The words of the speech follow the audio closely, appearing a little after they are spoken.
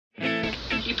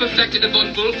perfected a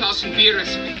von Bullhausen beer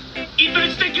recipe.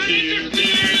 It's the greatest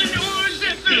beer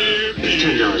in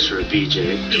 $10 for a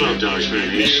BJ, $12 for an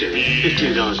A-Shake,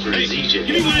 $15 for a ZJ.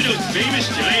 Give me one of those famous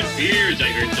giant beers I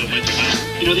heard so much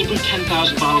about. You know, they brew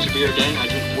 10,000 bottles of beer a day. I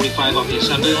drink 45 off the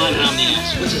assembly line, and I'm the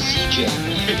ass. What's a ZJ?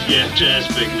 Yeah,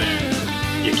 just big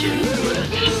man. You kidding?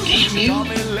 Damn you.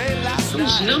 What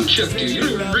does Nunchuck do? You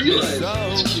don't even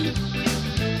realize. It's cute.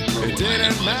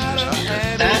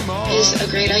 That is a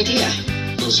great idea.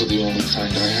 Those are the only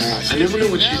kind I have. I never know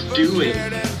what she's doing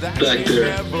back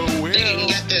there. Think you can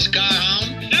get this guy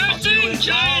home? Nothing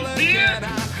giant beer!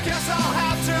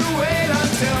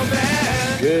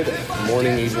 Good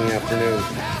morning, evening, afternoon.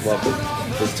 Welcome.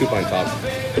 This is Two Pint Talk.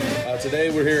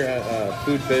 Today we're here at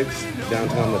Food Fix,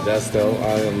 downtown Modesto.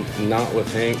 I am not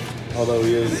with Hank, although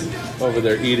he is over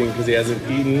there eating because he hasn't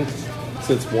eaten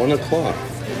since 1 o'clock.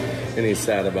 And he's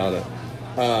sad about it.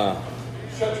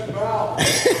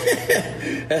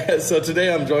 So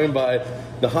today I'm joined by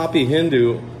the Hoppy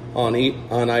Hindu on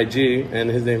IG, and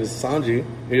his name is Sanji.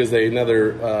 He is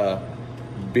another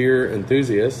beer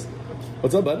enthusiast.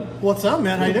 What's up, bud? What's up,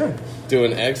 man? How you doing?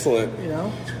 Doing excellent. You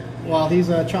know, while he's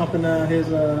chomping his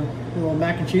little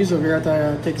mac and cheese over here, I thought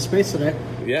I'd take a space today.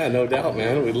 Yeah, no doubt,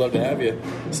 man. We'd love to have you.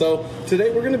 So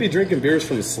today we're going to be drinking beers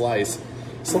from Slice.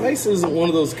 Slice is one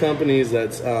of those companies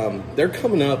that's they're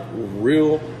coming up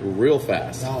real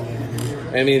fast. Oh,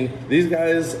 man. I mean, these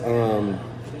guys,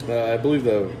 I believe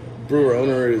the brewer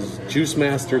owner is Juice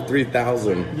Master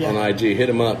 3000 on IG. Hit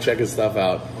him up, check his stuff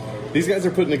out. These guys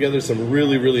are putting together some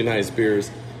really nice beers.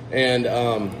 And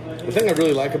the thing I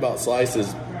really like about Slice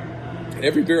is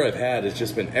every beer I've had has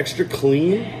just been extra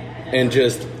clean and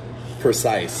just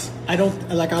precise. I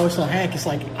always tell Hank, it's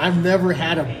like I've never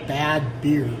had a bad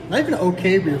beer, not even an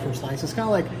okay beer from Slice. It's kind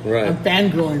of like I'm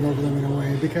fangirling over them in a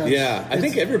way because I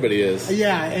think everybody is.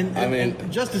 Yeah,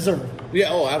 and just deserve.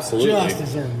 Yeah, oh, absolutely, just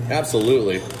deserve. Man.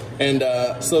 Absolutely. And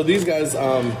so these guys,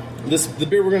 the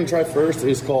beer we're going to try first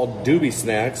is called Doobie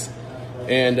Snacks,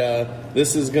 and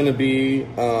this is going to be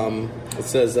it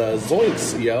says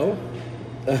Zoinks, yo.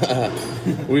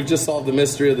 We've just solved the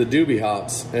mystery of the Doobie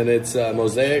hops, and it's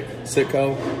Mosaic,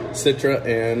 Sitco, Citra,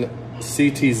 and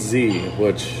CTZ,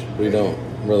 which we don't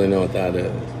really know what that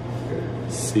is.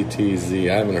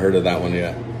 CTZ, I haven't heard of that one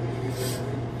yet.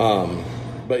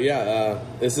 But yeah,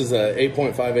 this is a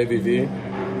 8.5 ABV,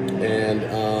 and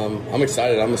I'm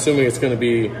excited. I'm assuming it's going to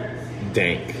be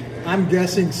dank. I'm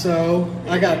guessing so.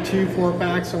 I got 2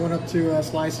 4-packs. I went up to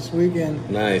Slice this weekend.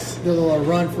 Nice. Did a little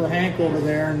run for Hank over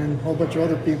there, and then a whole bunch of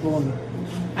other people, and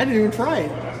I didn't even try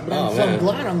it. But I'm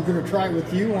glad I'm going to try it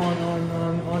with you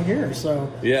on here. So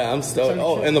yeah, I'm stoked.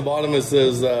 Oh, and the bottom it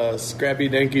says Scrappy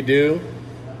Danky Doo,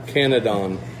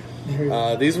 Canadon.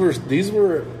 These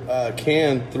were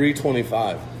canned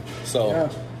 325.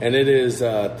 So and it is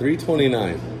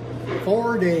 329.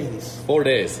 4 days. 4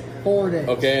 days. 4 days.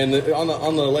 Okay, and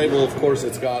on the label, of course,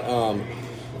 it's got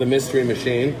the Mystery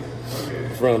Machine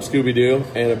from Scooby-Doo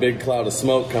and a big cloud of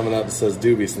smoke coming up that says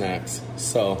Doobie Snacks.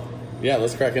 So, yeah,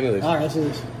 let's crack into this. All right, let's do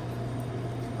this.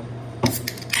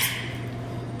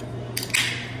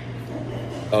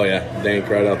 Oh, yeah, dank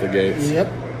right out the gates.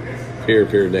 Yep.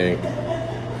 Pure dank.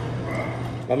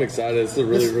 I'm excited. It's a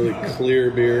really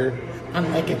clear beer. I'm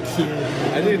like a kid.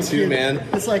 I do too, man.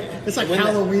 It's like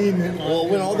Halloween.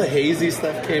 When all the hazy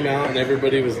stuff came out and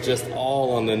everybody was just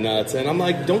all on the nuts, and I'm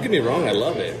like, don't get me wrong, I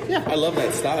love it. Yeah. I love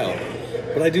that style.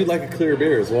 But I do like a clear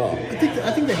beer as well.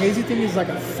 I think the hazy thing is like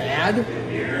a fad.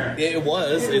 It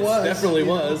was. It definitely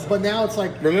was. But now it's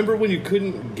like... Remember when you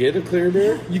couldn't get a clear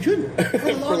beer? You couldn't.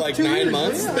 For like 9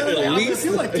 months? Yeah, at least? I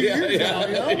feel like 2 years now,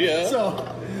 you know? Yeah.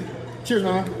 So, cheers,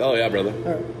 man. Oh, yeah, brother.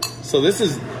 All right. So this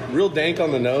is real dank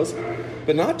on the nose,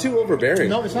 but not too overbearing.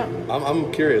 No, it's not.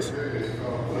 I'm curious.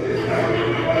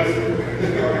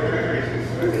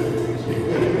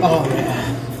 Oh,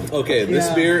 yeah. Okay, this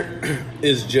beer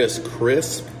is just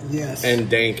crisp and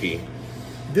danky.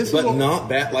 But not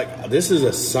bad. Like, this is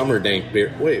a summer dank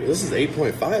beer. Wait, this is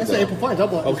 8.5. That's an 8.5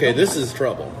 double. Okay, this is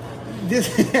trouble. This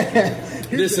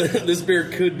beer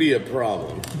could be a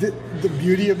problem. The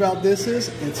beauty about this is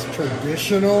it's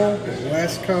traditional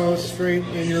West Coast, straight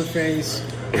in your face.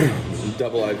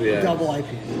 Double IPA. Double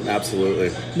IPA.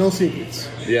 Absolutely. No secrets.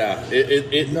 Yeah.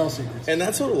 No secrets. And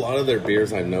that's what a lot of their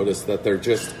beers I've noticed, that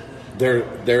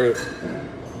they're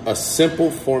a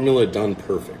simple formula done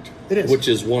perfect. It is. Which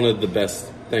is one of the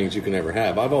best things you can ever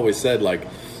have. I've always said, like,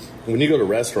 when you go to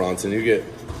restaurants and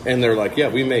they're like, yeah,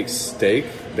 we make steak,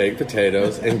 baked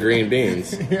potatoes, and green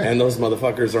beans. And those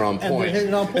motherfuckers are on point. And they're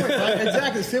hitting on point, right?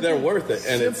 Exactly. Simple, they're worth it.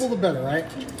 And simple the better, right?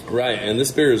 Right. And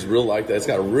this beer is real like that. It's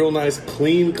got a real nice,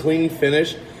 clean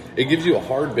finish. it gives you a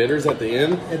hard bitters at the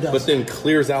end, It does. but then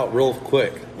clears out real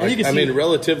quick. And you can see-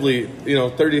 relatively,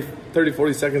 30,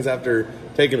 40 seconds after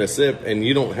taking a sip, and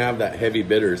you don't have that heavy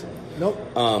bitters. Nope.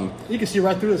 You can see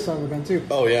right through the son of a gun too.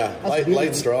 Oh yeah, That's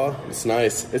light straw. It's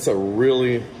nice. It's a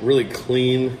really, really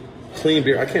clean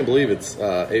beer. I can't believe it's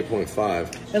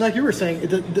 8.5. And like you were saying,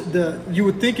 you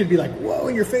would think it'd be like, whoa,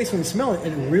 in your face when you smell it,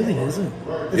 and it really isn't.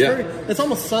 It's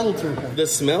almost subtle to it. The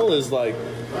smell is like,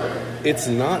 it's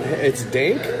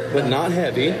dank, but not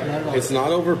heavy. It's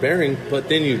not overbearing, but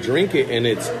then you drink it, and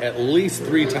it's at least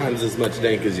 3 times as much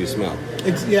dank as you smell.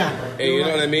 You know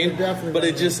what I mean? But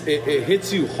it just it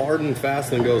hits you hard and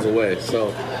fast and goes away.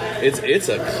 So it's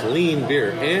a clean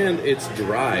beer, and it's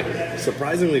dry,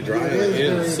 surprisingly dry on the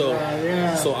end.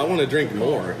 So I want to drink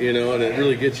more, and it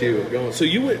really gets you going. So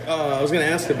you would I was going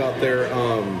to ask about their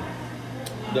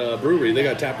the brewery. They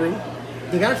got a tap room.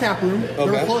 They got a tap room. They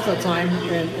were Okay. closed that time,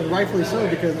 and rightfully so,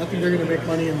 because I think they're going to make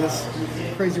money in this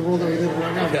crazy world that we live in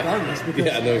right now, regardless. Because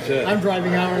Yeah, no shit. I'm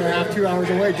driving an hour and a half, 2 hours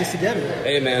away just to get it.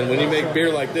 Hey man, when you make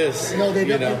beer like this, No, they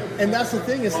don't. And that's the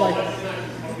thing. It's like,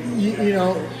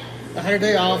 I had a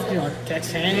day off. I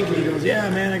text Hank, and he goes, "Yeah,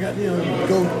 man, I got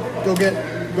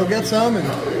go get some." And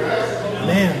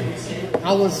man,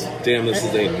 I was. Damn, this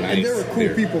is a nice And they were cool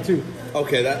beer. people too.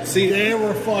 Okay, They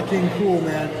were fucking cool,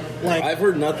 man. Like, I've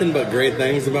heard nothing but great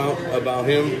things about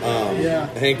him. Yeah.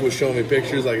 Hank was showing me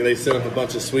pictures. Like they sent up a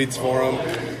bunch of sweets for him,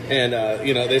 and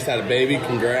they just had a baby.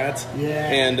 Congrats. Yeah.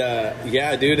 And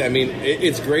yeah, dude. I mean,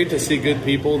 it's great to see good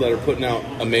people that are putting out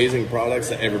amazing products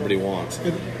that everybody wants.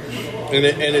 And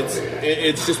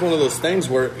it's just one of those things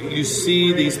where you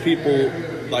see these people.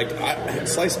 Like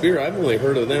Slice Beer, I've only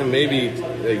heard of them maybe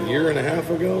a year and a half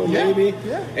ago, maybe.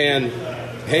 Yeah. And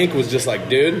Hank was just like,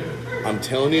 dude, I'm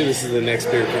telling you, this is the next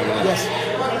beer coming out. yes,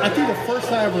 I think the first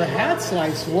time I ever had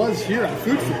Slice was here at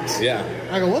Food Fix. Yeah.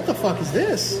 I go, what the fuck is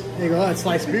this? They go, it's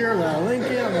Slice Beer, out of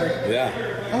Lincoln. I'm like, Yeah.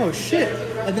 oh shit.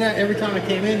 And then every time I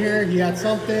came in here, he had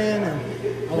something, and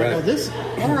I'm like, Right. oh, this,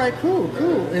 all right, cool.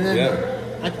 And then Yeah.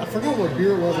 I forgot what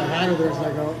beer it was I had of theirs, and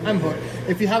I go, I'm hooked.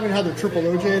 If you haven't had the Triple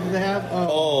OJ that they have,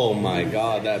 Oh my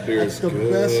god, that beer it's is the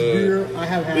good. best beer I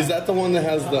have had. Is that the one that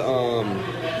has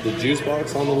the juice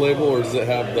box on the label, or does it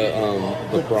have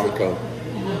the Bronco?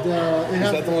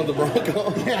 Is that the one with the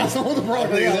Bronco? Yeah, it's the one with the Bronco.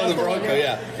 I think it's Yeah, on the that's one, Bronco,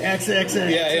 yeah. XXX.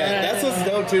 Yeah. That's what's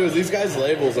dope too. Is these guys'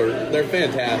 labels they're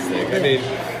fantastic. I mean.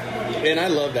 And I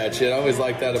love that shit. I always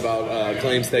like that about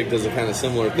Claim Steak does a kind of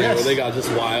similar thing where they got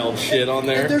just wild shit on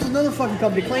there. And there's another fucking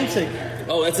company, Claimsake.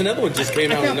 Oh, that's another one just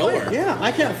came out of nowhere.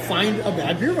 I can't find a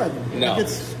bad beer by them. No, Like,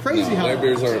 it's crazy how their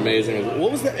beers are amazing.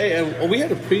 What was the? Hey, and we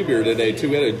had a pre-beer today too.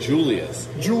 We had a Julius.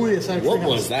 Julius out of What Treehouse.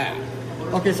 was that?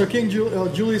 Okay, so King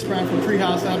Julius brand from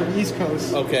Treehouse out of the East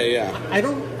Coast. Okay, yeah, I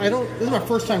don't. This is my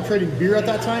first time trading beer at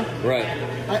that time.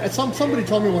 right, Somebody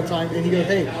told me one time, and he goes,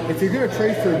 "Hey, if you're gonna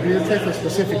trade for a beer, trade for a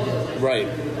specific beer." right,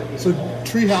 So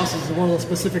Treehouse is one of those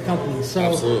specific companies. So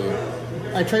absolutely.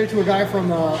 I traded to a guy from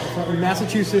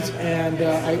Massachusetts, and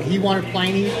he wanted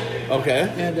Pliny. Okay,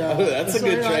 And that's a so,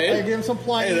 good I trade. gave him some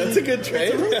Pliny. Hey, that's a good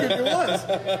trade. It's a really good, it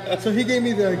was. So he gave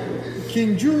me the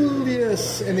King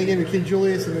Julius, and they gave me King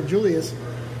Julius and the Julius.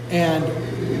 And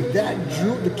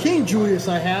the King Julius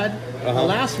I had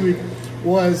last week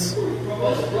was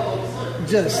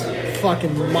just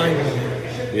fucking mind-blowing.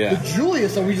 Yeah. The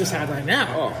Julius that we just had right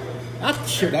now. That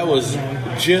shit. That was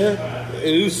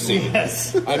juicy.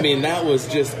 Yes. I mean, that was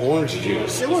just orange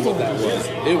juice. It was what that orange was.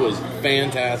 juice. It was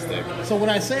fantastic. So when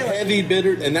I say like, Heavy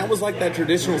bitter, and that was like that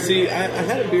traditional. See, I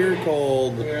had a beer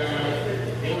called.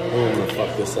 Oh, I'm gonna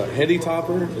fuck this up. Heady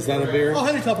Topper, is that a beer? Oh,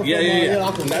 Heady Topper. Yeah.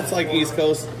 Alcohol. And that's like East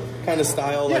Coast kind of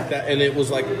style, like that. And it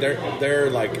was like they're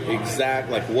like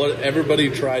exact, like what everybody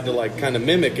tried to like kind of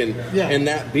mimic. And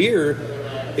that beer,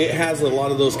 it has a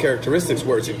lot of those characteristics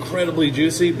where it's incredibly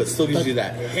juicy, but still gives you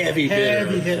that heavy bitter.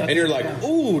 Hit. And you're like,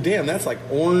 ooh, damn, that's like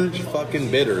orange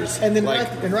fucking bitters. And then like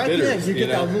right bitters, there, you get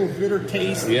that little bitter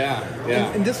taste. Yeah.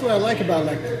 And this is what I like about it.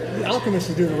 Like, the Alchemist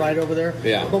is doing it right over there.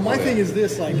 Yeah. But my thing is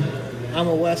this, like, I'm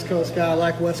a West Coast guy. I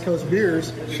like West Coast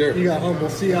beers. Sure. You got Humble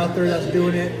Sea out there that's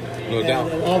doing it. No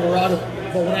doubt. And Alvarado.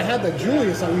 But when I had the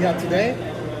Julius that we have today,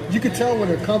 you could tell when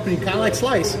a company, kind of like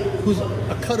Slice, who's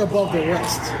a cut above the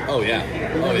rest. Oh, yeah.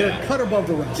 They're cut above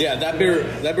the rest. Yeah, that beer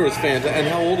was fantastic. And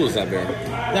how old was that beer?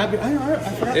 That beer, I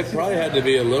forgot. It probably had to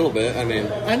be a little bit. I mean,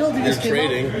 I know they you're just came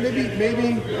trading. out.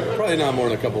 Maybe. Probably not more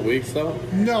than a couple weeks, though.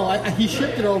 No, he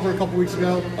shipped it over a couple weeks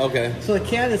ago. Okay. So the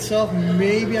can itself,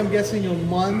 maybe I'm guessing a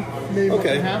month, maybe a month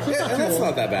and a half. So it's Yeah, not and too that's old.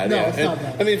 not that bad. No, Yeah. it's not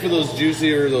bad. I mean, for those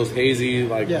juicier, those hazy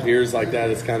beers like that,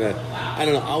 it's kind of, I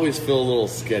don't know. I always feel a little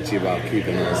sketchy about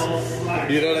keeping those.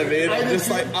 You know what I mean?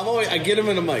 I'm I get them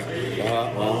and I'm like,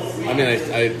 well, I mean,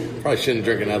 I probably shouldn't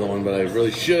drink another one, but I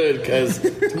really should because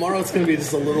tomorrow it's going to be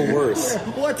just a little worse.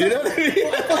 Well, I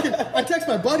text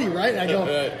my buddy, right? And I go,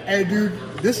 hey, dude,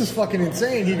 this is fucking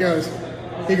insane. He goes,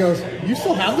 you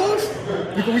still have those?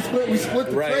 Because we split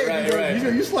the trade. Right.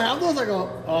 You still have those? I go,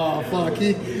 oh, fuck.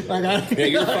 You're fucking up.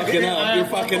 You're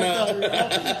fucking up.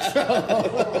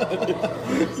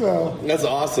 So. That's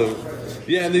awesome.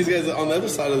 Yeah, and these guys, on the other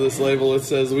side of this label, it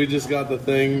says, we just got the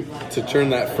thing to turn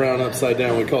that frown upside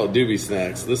down. We call it Doobie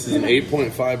Snacks. This is an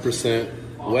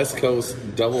 8.5% West Coast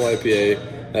double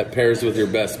IPA that pairs with your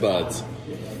best buds.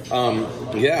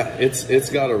 It's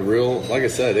got a real, like I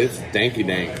said, it's danky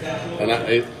dank, and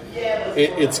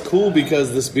it's cool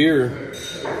because this beer,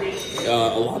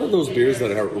 a lot of those beers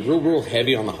that are real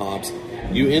heavy on the hops,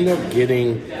 you end up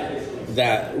getting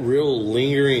that real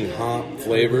lingering hop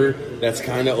flavor that's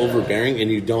kind of overbearing, and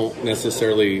you don't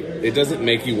necessarily, it doesn't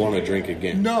make you want to drink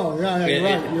again. No,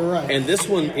 you're right. And this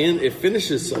one, it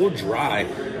finishes so dry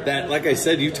that, like I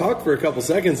said, you talk for a couple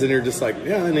seconds and you're just like,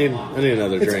 yeah, I need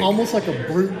another drink. It's almost like a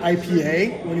brute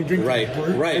IPA when you drink the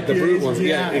brute IPAs. The brute ones,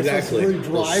 yeah, exactly. It's really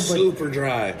dry, but super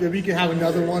dry. You can have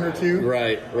another one or two.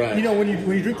 Right. You know, when you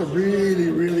drink the really,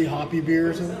 really hoppy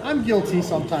beers, and I'm guilty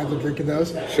sometimes of drinking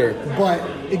those. Sure. But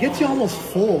it gets you almost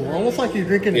full, almost like you're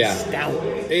drinking a stout.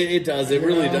 It does. It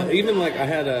really does. Even like I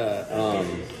had a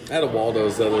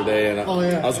Waldo's the other day, and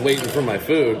I was waiting for my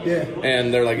food,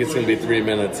 and they're like, it's going to be 3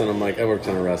 minutes, and I'm like, I worked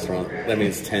in a restaurant. That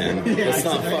means 10. Let's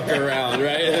not fuck around,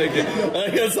 right?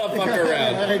 Let's not fuck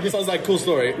around. So I was like, cool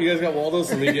story. You guys got Waldo's?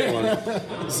 Let me get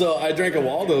one. So I drank a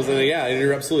Waldo's, and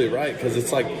you're absolutely right, because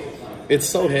it's like, it's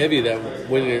so heavy that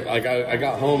when you're like, I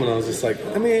got home and I was just like,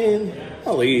 I mean,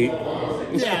 I'll eat.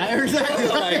 Yeah, exactly.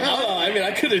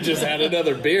 I could have just had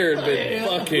another beer and been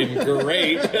fucking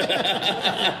great.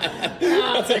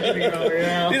 I'll take it over,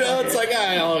 You know, it's like,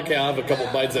 I'll have a couple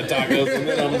bites of tacos and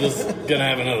then I'm just gonna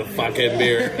have another fucking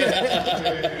beer.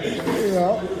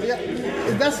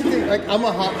 That's the thing. Like, I'm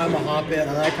a hophead.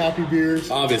 I like hoppy beers.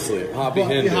 Obviously, hoppy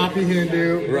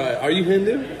Hindu. Right? Are you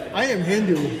Hindu? I am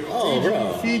Hindu. Oh,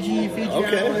 bro. Fiji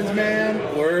Islands,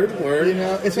 man. Word. You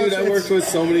know, I worked with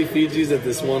so many Fijis at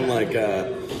this one, like,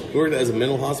 we worked as a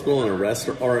mental hospital in a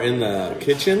restaurant, or in the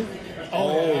kitchen.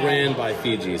 All ran by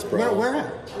Fijis, bro. Where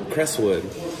at? Crestwood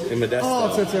in Modesto.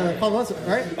 Oh, so it's called,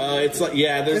 right? It's like,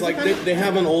 there's like, they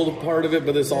have an old part of it,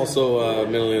 but there's also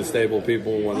mentally unstable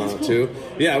people and whatnot, too.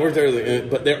 Yeah, I worked there,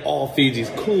 but they're all Fijis.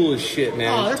 Cool as shit,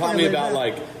 man. Taught me about,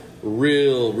 like,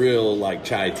 real, like,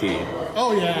 chai tea.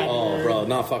 Oh, yeah. Oh, bro,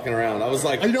 not fucking around. I was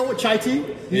like... You know what chai tea?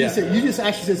 You just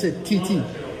actually said TT.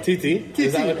 TT?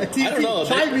 TT. I don't know.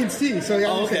 Chai means tea, so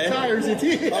you say chai or is it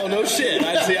tea? Oh, no shit.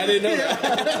 I didn't know that.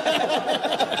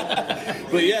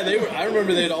 But yeah, I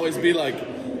remember they'd always be like,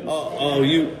 oh,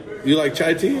 you like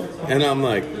chai tea? And I'm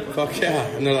like, fuck yeah.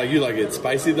 And they're like, you like it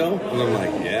spicy though? And I'm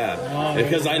like, yeah.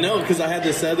 Because I had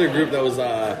this other group that was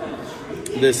when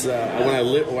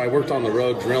I worked on the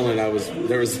road drilling,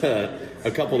 there was a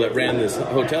couple that ran this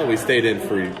hotel we stayed in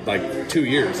for like 2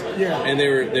 years. Yeah. And they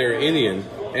were Indian.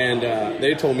 And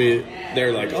they told me,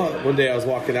 they're like, one day I was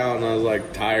walking out and I was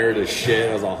like tired as shit.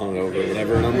 I was all hungover or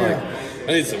whatever. And I'm like,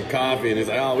 I need some coffee. And he's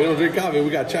like, we don't drink coffee. We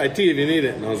got chai tea if you need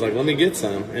it. And I was like, let me get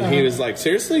some. And he was like,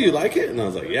 seriously, you like it? And I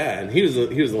was like, yeah. And he was the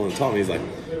one that told me, he's like,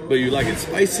 but you like it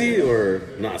spicy or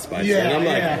not spicy? Yeah, and I'm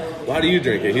like, why do you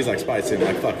drink it? He's like, spicy. I'm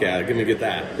like, fuck yeah, give me get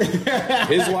that.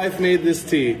 His wife made this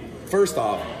tea. First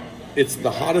off, it's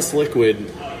the hottest liquid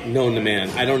known to man.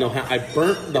 I don't know how. I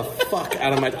burnt the fuck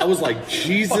out of my... I was like,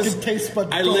 Jesus. Fucking taste bud.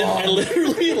 I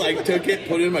literally like took it,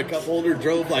 put it in my cup holder,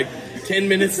 drove like 10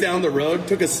 minutes down the road,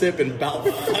 took a sip and about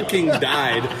fucking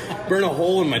died. Burned a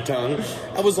hole in my tongue.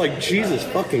 I was like, Jesus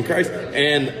fucking Christ.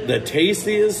 And the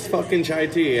tastiest fucking chai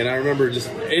tea. And I remember just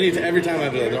every time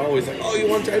I'd be like, they're always like, oh, you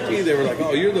want chai tea? They were like,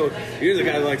 oh, you're the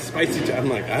guy that likes spicy chai. I'm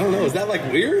like, I don't know. Is that like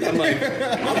weird? I'm like,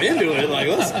 I'm into it. Like,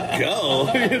 let's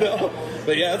go. You know?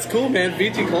 But yeah, it's cool, man.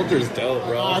 Fiji culture is dope,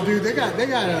 bro. Oh, dude, they got the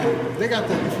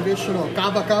traditional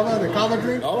kava, the kava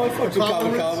drink. Oh, I fucked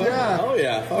with kava. Yeah. Oh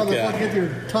yeah, fuck yeah. Get your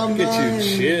tongue get you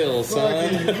chill,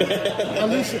 son.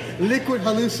 Liquid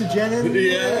hallucinogen.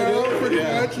 Yeah, pretty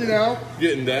much, you know.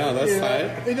 Getting down, that's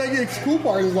tight. And the cool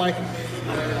part is like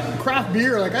craft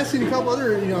beer. Like I've seen a couple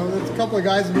other, there's a couple of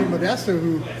guys in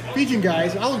Modesto Fijian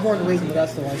guys. I was born and raised in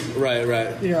Modesto. Right.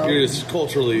 You're just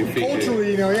culturally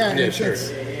Fijian. Yeah, sure.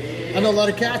 I know a lot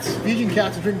of Fijian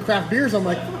cats are drinking craft beers. I'm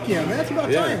like, fuck yeah, man, it's about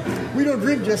time. We don't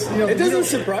drink just, It doesn't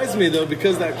surprise me, though,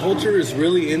 because that culture is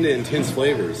really into intense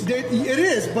flavors. It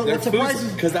is, but what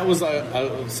surprises... Because that was,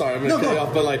 sorry, I'm going to cut you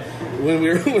off, but like, when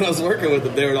I was working with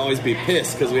them, they would always be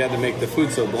pissed because we had to make the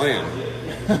food so bland.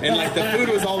 And like the food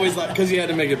was always like, because you had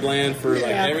to make it bland for like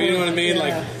every, you know what I mean? Yeah.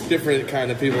 Like different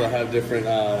kind of people that have different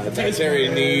dietary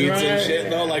needs and Right. shit.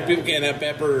 Though, like people can't have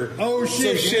pepper. Oh,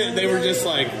 shit. So shit, they were just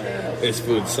like, this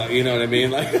food sucks. You know what I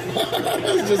mean? Like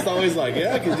it's just always like,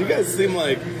 yeah, because you guys seem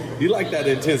like you like that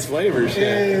intense flavor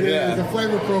shit. Yeah, the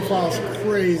flavor profile is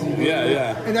crazy. Dude.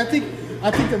 Yeah. And I think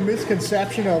the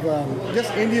misconception of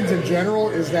just Indians in general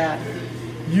is that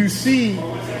you see,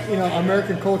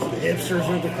 American culture, the hipsters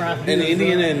or the craft beers. And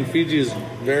Indian and Fiji is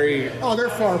very. Oh, they're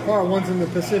far apart. One's in the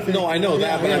Pacific. No, I know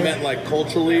that, but I meant like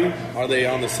culturally, are they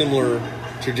on the similar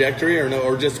trajectory or no,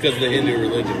 or just because of the Hindu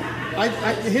religion?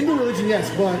 Hindu religion, yes,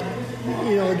 but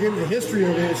again, the history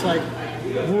of it, it's like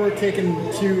we were taken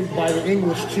by the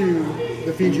English to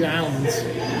the Fiji Islands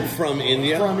From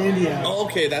India? from India. Oh,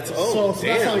 okay, that's So damn,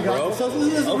 that's how we got. bro. So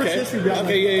there's a rich history behind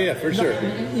it. Okay, for sure.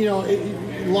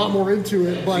 A lot more into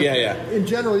it, but in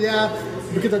general,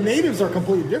 because the natives are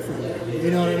completely different. You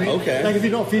know what I mean? Okay. Like if you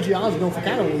know Fiji Islands, known for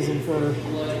cannibalism for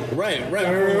Right.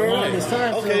 this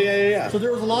time. Okay, So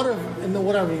there was a lot of, and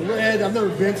what I've read, I've never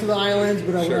been to the islands,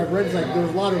 but what I've read is like there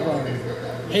was a lot of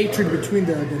hatred between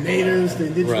the natives, the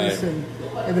indigenous, and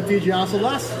the Fiji Islands. So the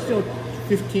last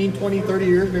 15, 20, 30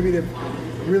 years, maybe they've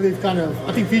really kind of,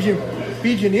 I think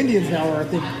Fijian Indians now are, I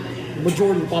think, the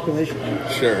majority of the population.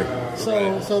 Sure.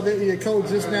 So they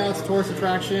coexist now. It's a tourist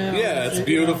attraction. Yeah, it's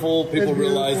beautiful. People It's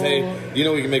realize, beautiful. hey,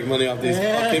 we can make money off these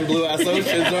fucking blue ass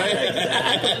oceans, right?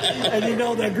 And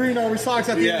that green always talks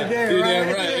at the end of the day, you're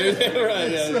right? damn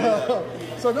right. Yeah.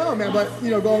 So no, man, but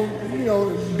being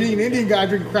an Indian guy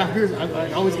drinking craft beers,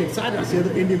 I always get excited. I see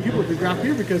other Indian people drink craft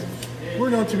beer because we're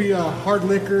known to be a hard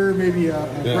liquor, maybe a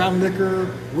brown liquor,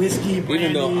 whiskey, brandy.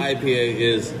 Even though IPA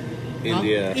is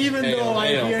India. Even though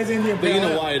IPA is India. But you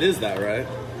know why it is that, right?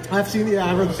 I've seen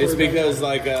I've heard the story. It's because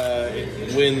like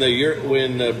when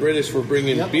the British were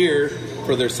bringing beer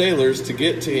for their sailors to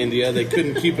get to India, they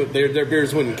couldn't keep it. Their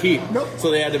beers wouldn't keep. Nope. So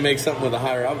they had to make something with a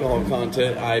higher alcohol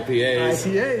content, IPAs,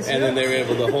 and then they were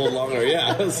able to hold longer.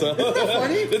 Yeah. So Isn't that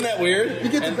funny? Isn't that weird? You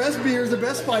get the best beers, the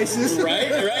best spices.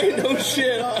 Right. No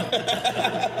shit.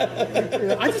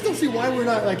 I just don't see why we're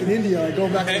not like in India, like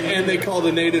going back. And they call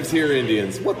the natives here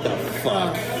Indians. What the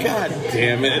fuck? God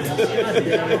damn it!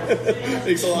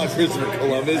 Thanks a lot, Christopher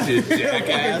Columbus, you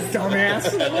jackass.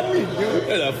 Dumbass. What are you doing?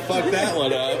 Gonna fuck that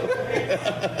one up.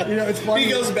 It's funny. He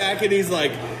goes back and he's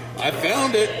like, I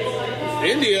found it.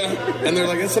 India. And they're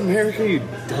like, that's America, you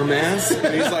dumbass.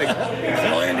 And he's like,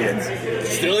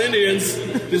 Still Indians.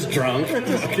 Just drunk.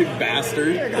 Fucking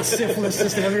bastard. I got syphilis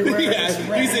just everywhere. Yeah,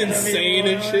 he's insane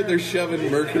and shit. They're shoving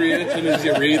mercury in his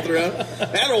urethra.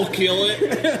 That'll kill it.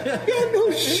 Yeah, no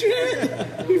shit.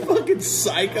 You fucking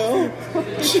psycho.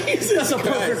 Jesus That's a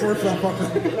perfect Christ. word for that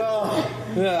fucker.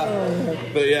 Yeah.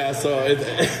 But yeah, so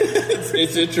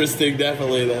it's interesting,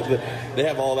 definitely, that they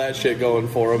have all that shit going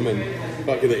for them, and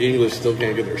fucking the English still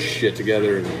can't get their shit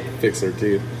together and fix their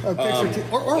teeth. Or I don't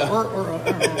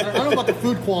know about the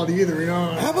food quality either,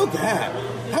 How about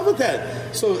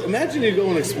that? So imagine you go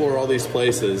and explore all these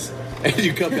places, and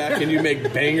you come back and you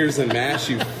make bangers and mash,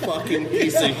 you fucking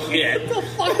piece of shit.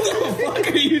 What the fuck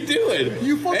are you doing?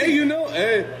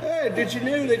 Hey, did you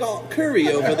know they got curry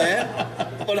over there?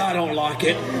 But I don't like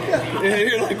it. And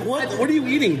you're like, what? What are you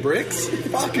eating, bricks?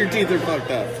 Fuck, your teeth are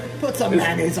fucked up. Put some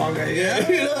mayonnaise on there. Yeah,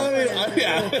 you know what I mean?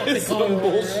 Yeah, it's some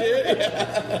bullshit.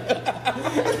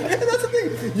 That's the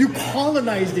thing. You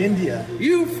colonized India.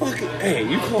 You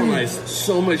colonized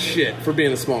so much shit for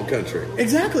being a small country.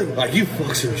 Exactly. Like, you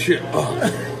fuck some shit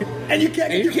up. And you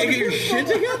can't get your shit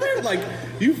together? Like,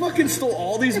 you fucking stole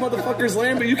all these motherfuckers'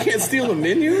 land, but you can't steal the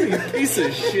menu? You piece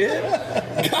of shit.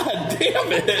 God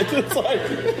damn it. It's like,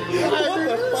 what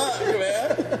the fuck, man?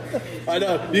 I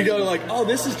know. You go to like, oh,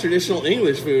 this is traditional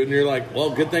English food, and you're like, well,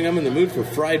 good thing I'm in the mood for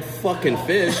fried fucking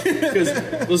fish, because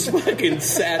those fucking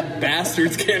sad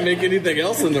bastards can't make anything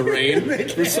else in the rain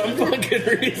for some fucking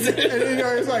reason. And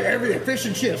it's like everything, fish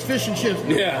and chips.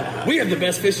 Yeah, we have the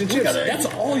best fish and chips. That's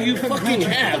all you fucking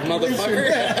have,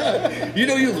 motherfucker. You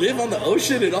know you live on the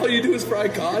ocean and all you do is fry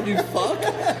cod, you fuck?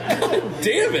 God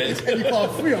damn it. And you call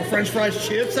it, French fries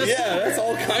chips. That's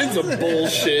all kinds of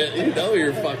bullshit. You know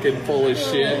you're fucking full of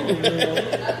shit.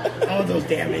 Oh, those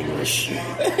damn English.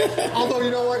 Although, you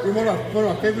know what? One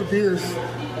of my favorite beers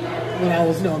when I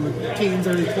was, in the teens,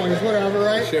 early 20s, whatever,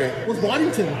 right? Sure. Was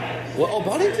Boddington. Well,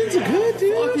 Boddington's good,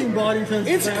 dude. Fucking Boddington's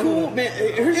It's cool, man.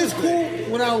 It's cool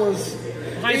when I was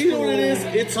high school. You know what it is?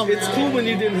 It's cool when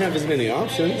you didn't have as many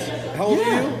options. How old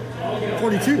are you?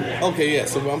 42. Okay, yeah,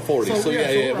 so I'm 40. So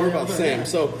we're about the same.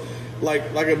 So, like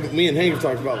me and Hank have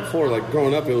talked about before, like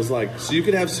growing up, it was like, so you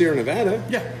could have Sierra Nevada,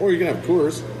 or you can have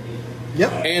Coors.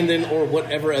 Yep. And then, or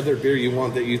whatever other beer you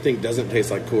want that you think doesn't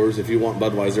taste like Coors, if you want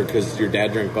Budweiser because your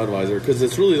dad drank Budweiser, because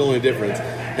it's really the only difference.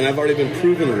 And I've already been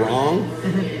proven wrong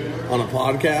on a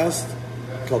podcast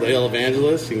called Ale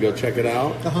Evangelist. You can go check it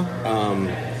out.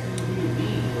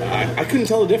 I couldn't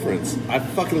tell the difference. I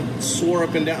fucking swore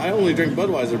up and down. I only drank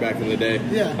Budweiser back in the day.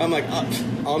 Yeah. I'm like,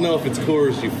 I'll know if it's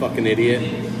Coors, you fucking idiot.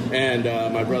 And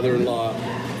my brother-in-law,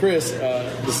 Chris,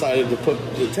 decided to put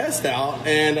the test out,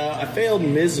 and I failed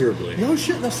miserably. No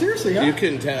shit. No, seriously. Yeah. You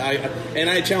couldn't tell. And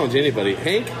I challenge anybody.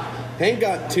 Hank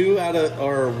got 1 out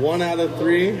of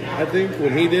 3, I think,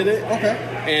 when he did it. Okay.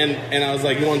 And I was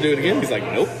like, you want to do it again? He's like,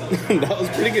 nope. That was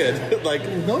pretty good. Like,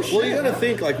 no shit. Well, you got to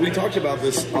think, like, we talked about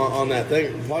this on that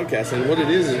podcast, and what it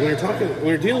is when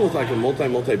you're dealing with like a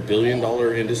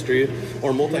multi-billion-dollar industry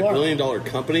or multi-billion-dollar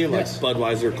company like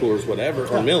Budweiser, Coors, whatever,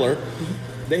 or Miller,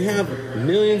 they have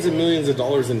millions and millions of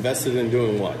dollars invested in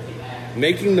doing what?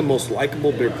 Making the most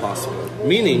likable beer possible.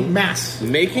 Meaning,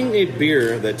 making a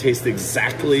beer that tastes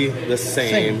exactly the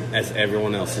same as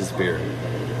everyone else's beer.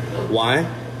 Why?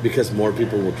 Because more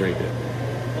people will drink it.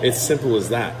 It's simple as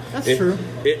that. That's true.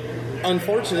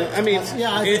 Unfortunate. I mean,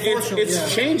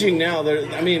 it's changing now.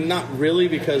 I mean, not really,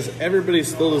 because everybody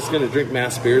still is going to drink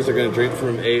mass beers. They're going to drink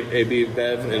from AB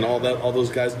Bev and all those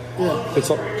guys. Yeah.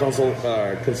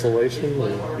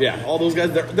 Consolation. Yeah, all those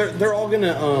guys. They're all going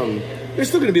to. There's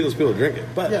still going to be those people that drink it,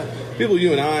 but people,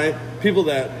 you and I, people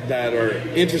that are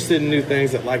interested in new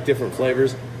things, that like different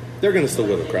flavors, they're going to still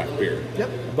go to craft beer. Yep.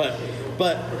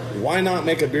 But why not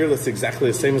make a beer that's exactly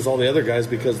the same as all the other guys?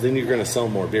 Because then you're going to sell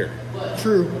more beer.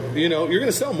 True. You know, you're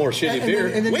going to sell more shitty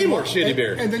beer, way more shitty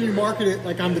beer. And then you market it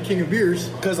like I'm the king of beers.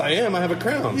 Because I am. I have a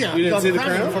crown. Yeah. You didn't see the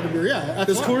crown? Fucking beer. Yeah.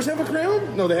 Does Coors have a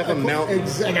crown? No, they have a mountain.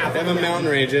 They have a mountain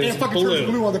range. And it's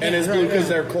blue. And it's blue because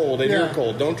they're cold. And you're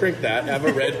cold. Don't drink that. Have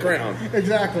a red crown.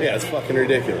 Exactly. Yeah, it's fucking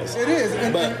ridiculous. It is.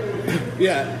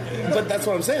 But that's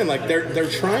what I'm saying. Like, they're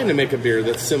trying to make a beer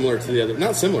that's similar to the other.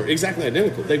 Not similar, exactly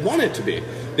identical. They want it to be.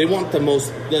 They want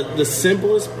the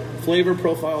simplest flavor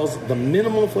profiles, the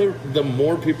minimal flavor, the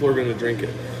more people are going to drink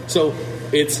it. So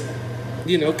it's,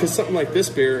 because something like this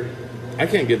beer, I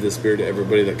can't give this beer to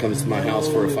everybody that comes to my house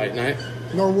for a fight night.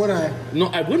 Nor would I. No,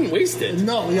 I wouldn't waste it.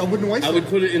 No, I wouldn't waste it. I would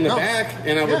put it in the back,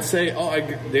 and I would say,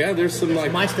 there's some,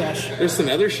 like... My stash. There's some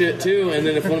other shit, too. And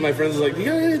then if one of my friends is like, you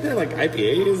got anything, like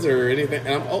IPAs or anything?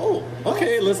 And I'm,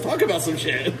 okay, let's talk about some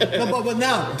shit. But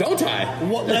now... Don't I?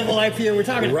 What level IPA are we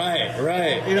talking about? Right.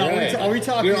 Right. Are we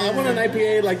talking... I want an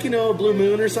IPA, like, Blue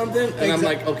Moon or something. And I'm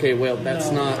like, okay, well,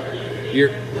 that's not...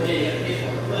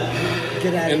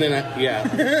 Get out and then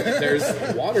there's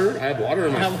water. I have water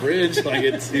in my fridge. Like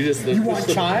you want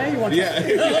chai? You want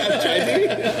chai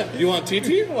tea? You want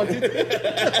TT?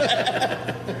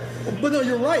 But no,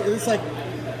 you're right. It's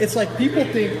like people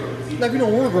think, like,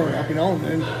 when we were growing up,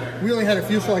 and we only had a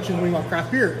few selections when we got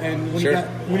craft beer, and when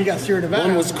you got Sierra Nevada,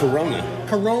 one was Corona.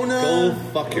 Go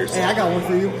fuck yourself. Hey, I got one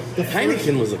for you.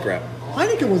 Heineken was a crap.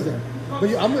 Heineken was there.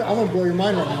 But I'm going to blow your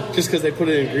mind right now. Just because they put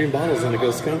it in green bottles and it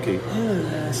goes skunky.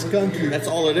 Skunky. That's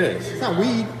all it is. It's not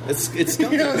weed. It's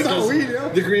skunky. It's not weed,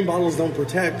 The green bottles don't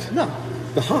protect the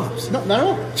hops. No, not at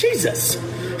all. Jesus.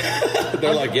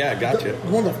 They're like, yeah, gotcha.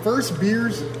 One of the first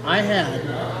beers I had,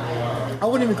 I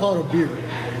wouldn't even call it a beer.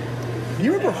 Do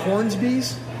you remember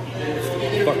Hornsby's?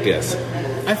 Fuck yes.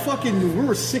 We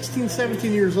were 16,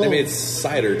 17 years old. They made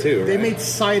cider too, right? They made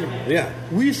cider. Yeah.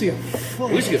 We used to get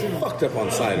fucked up on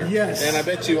cider. Yes. And I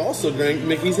bet you also drank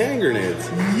Mickey's hand grenades.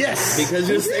 Yes. Because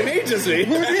you're the same age as me.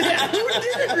 Who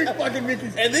didn't drink fucking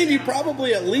Mickey's? And then you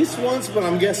probably at least once, but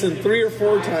I'm guessing 3 or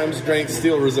 4 times, drank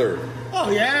Steel Reserve. Oh,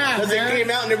 yeah. Because it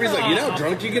came out and everybody's like, how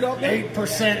drunk you get off there?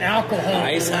 8% alcohol.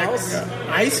 Ice House?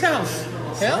 Ice House.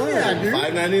 Hell yeah, dude.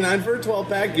 $5.99 for a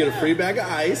 12-pack. Get a free bag of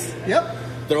ice. Yep.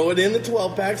 Throw it in the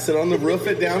 12-pack. Sit on the roof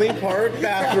at Downey Park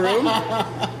bathroom.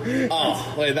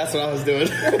 Oh, wait, that's what I was doing.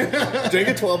 Drink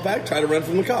a 12-pack. Try to run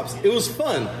from the cops. It was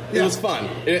fun. It was fun.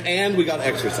 And we got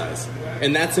exercise.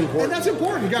 And that's important. You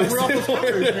got to burn off those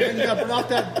calories, man. You got to burn off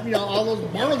that, all those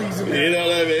barleys in there. You know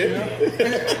what I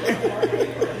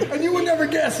mean? And you would never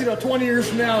guess, 20 years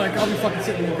from now, like, I'll be fucking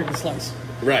sitting there drinking slice.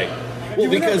 Right. Well,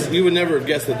 because you would never have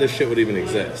guessed that this shit would even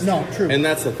exist. No, true. And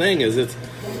that's the thing, is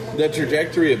the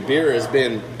trajectory of beer has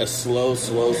been a slow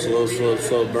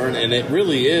burn, and it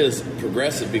really is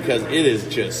progressive, because it is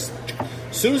just...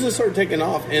 As soon as it started taking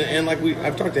off, and like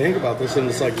I've talked to Hank about this, and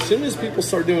it's like, as soon as people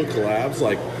start doing collabs,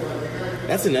 like,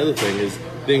 that's another thing, is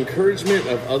the encouragement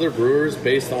of other brewers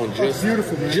based on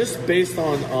just based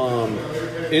on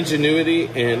ingenuity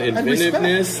and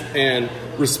inventiveness and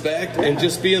respect, and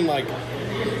just being like,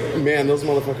 man, those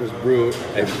motherfuckers brew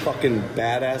a fucking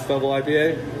badass double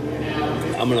IPA.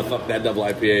 I'm gonna fuck that double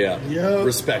IPA up. Yep.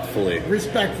 Respectfully.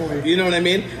 Respectfully. You know what I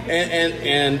mean?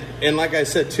 And like I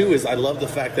said too, is I love the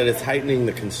fact that it's heightening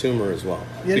the consumer as well.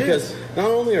 It because is.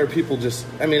 not only are people just,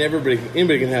 I mean,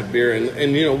 anybody can have beer,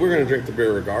 and you know we're gonna drink the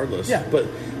beer regardless. Yeah. But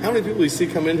how many people you see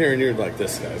come in here and you're like,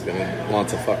 this guy's gonna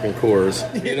want a fucking Coors?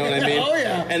 You know what I mean? Oh,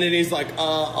 yeah. And then he's like,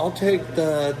 I'll take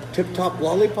the Tip Top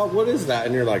Lollipop. What is that?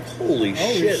 And you're like, holy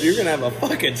shit, you're gonna have a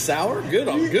fucking sour? Good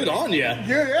on you.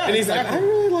 Yeah, and he's like, exactly. I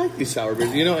really like these sour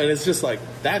beers, you know. And it's just like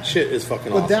that shit is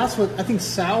fucking But awesome. that's what I think.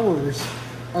 Sours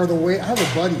are the way. I have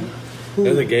a buddy who.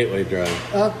 They're the gateway drug.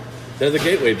 They're the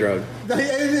gateway drug.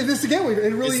 It's the gateway.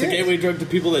 It really It's the is. gateway drug to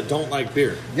people that don't like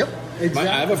beer. Yep. Exactly.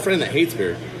 I have a friend that hates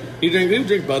beer. He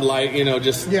drink Bud Light, you know,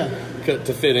 just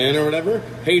to fit in or whatever.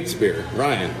 Hates beer.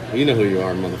 Ryan, you know who you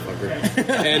are, motherfucker.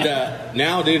 And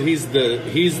now, dude, he's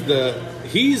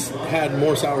had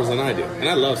more sours than I do, and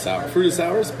I love sour, fruited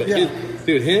sours. But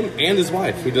him and his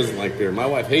wife, who doesn't like beer. My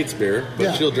wife hates beer,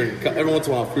 but she'll drink every once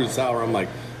in a while fruited sour. I'm like,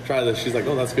 try this. She's like,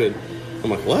 oh, that's good. I'm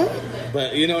like, what?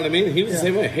 But you know what I mean? He was the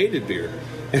same way. Hated beer,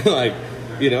 and like.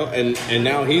 You know, and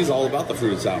now he's all about the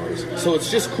fruited sours. So it's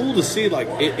just cool to see, like,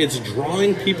 it's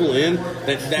drawing people in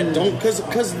that don't,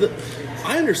 because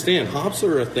I understand hops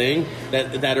are a thing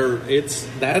that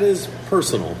is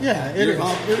personal. Yeah, your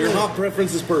hop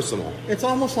preference is personal. It's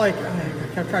almost like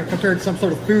I'm trying to compare it to some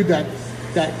sort of food that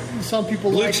some people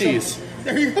blue like. Cheese.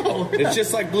 There you go. It's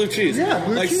just like blue cheese. Yeah,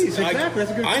 blue like, cheese. Exactly.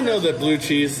 That's a good. I know that blue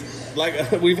cheese.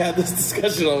 Like, we've had this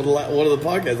discussion on one of the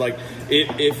podcasts. Like,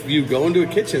 if you go into a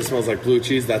kitchen, it smells like blue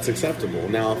cheese, that's acceptable.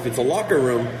 Now, if it's a locker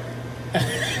room,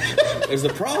 there's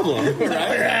a problem,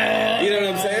 right? You know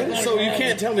what I'm saying? So you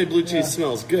can't tell me blue cheese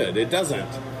smells good. It doesn't.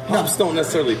 Hops don't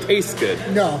necessarily taste good.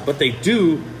 No. But they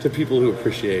do to people who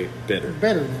appreciate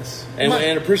bitterness.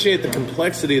 And appreciate the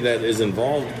complexity that is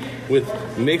involved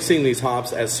with mixing these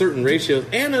hops at certain ratios.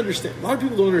 And understand, a lot of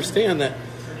people don't understand that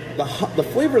the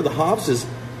flavor of the hops is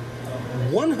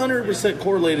 100%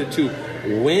 correlated to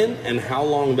when and how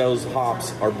long those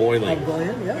hops are boiling.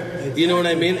 You know what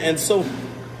I mean? And so,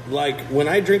 like, when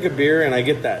I drink a beer and I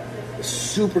get that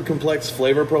super complex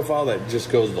flavor profile that just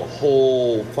goes the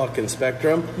whole fucking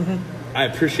spectrum, I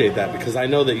appreciate that because I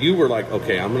know that you were like,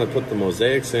 okay, I'm going to put the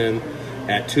mosaics in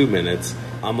at 2 minutes.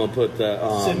 I'm going to put the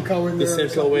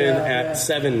Simcoe in at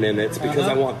 7 minutes because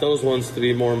I want those ones to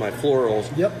be more of my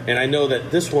florals. Yep. And I know that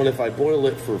this one, if I boil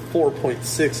it for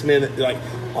 4.6 minutes, like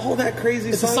all that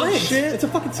crazy science shit. It's a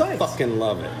fucking science. I fucking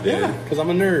love it, dude. Because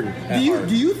I'm a nerd.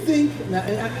 Do you think,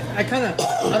 I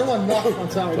don't want to knock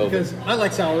on sours because I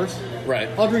like sours. Right.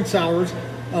 I'll drink sours.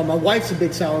 My wife's a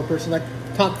big sour person. Like,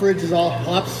 top fridge is all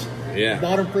hops. Yeah.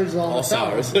 Bottom fridge is all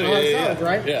sours. sours,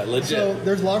 right? Yeah, legit. So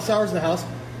there's a lot of sours in the house.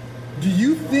 Do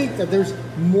you think that there's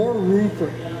more room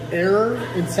for error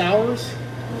in sours?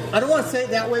 I don't want to say it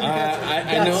that way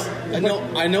because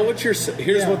I know what you're saying.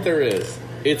 Here's what there is.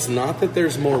 It's not that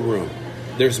there's more room.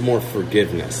 There's more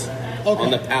forgiveness on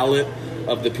the palate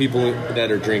of the people that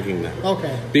are drinking them.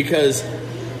 Okay. Because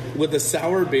with a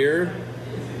sour beer,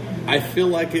 I feel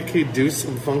like it could do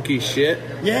some funky shit.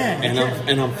 Yeah.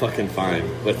 And I'm fucking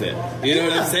fine with it. You know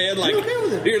what I'm saying? Like, you're okay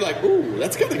with it. You're like, ooh,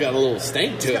 that's kind of got a little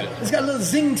stank to it. It's got a little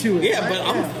zing to it. Yeah, right? but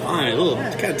I'm fine. A little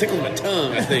kind of tickles my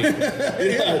tongue, I think.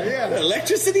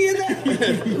 Electricity in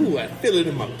that? Ooh, I feel it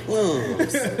in my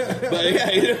plums. But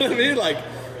yeah, you know what I mean? Like,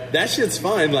 that shit's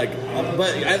fine. Like,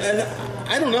 but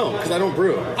I don't know because I don't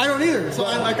brew. I don't either. So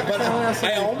I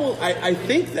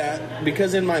think that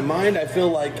because in my mind I feel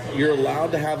like you're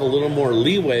allowed to have a little more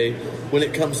leeway when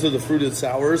it comes to the fruited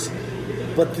sours.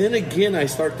 But then again, I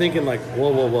start thinking like,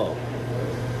 whoa.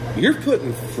 You're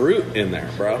putting fruit in there,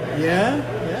 bro.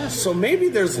 Yeah. So maybe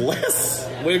there's less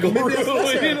wiggle room. You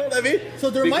know what I mean? So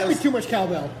there might be too much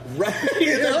cowbell. Right.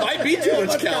 There might be too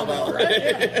much cowbell.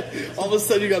 Right? All of a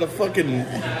sudden you got a fucking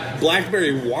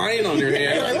blackberry wine on your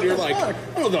hand. And you're like, I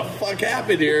don't know what the fuck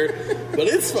happened here, but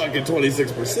it's fucking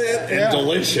 26% and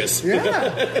delicious. Yeah.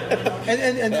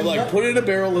 And I'm like, put it in a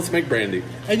barrel, let's make brandy.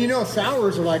 And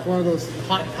sours are like one of those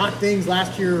hot things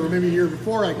last year or maybe a year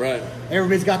before. Like,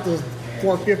 everybody's got those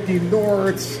 450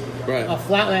 Norths. Right.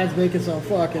 Flatland's making some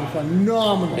fucking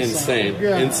phenomenal insane.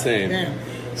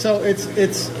 Damn. So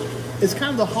it's kind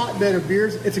of the hotbed of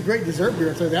beers. It's a great dessert beer,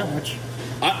 I'll tell you that much.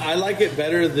 I like it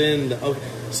better than...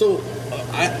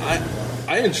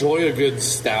 I enjoy a good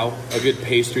stout, a good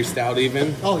pastry stout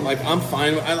even. Oh, yeah. Like, I'm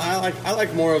fine. I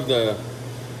like more of the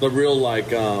real,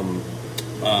 like,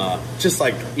 just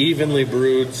like evenly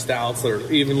brewed stouts that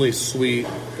are evenly sweet.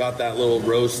 Got that little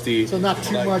roasty. So not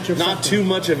too like, much of not something. too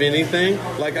much of anything.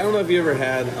 Like I don't know if you ever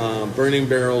had Burning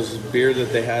Barrel's beer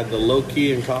that they had, the low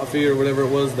key and coffee or whatever it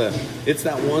was. It's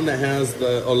that one that has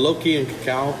the low key and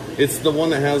cacao. It's the one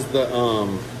that has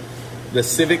the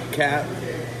Civic Cat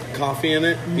coffee in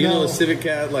it. You know, the Civic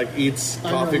Cat like eats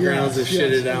coffee grounds and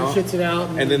shit it out. Shits it out.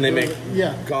 And then they make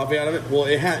coffee out of it. Well,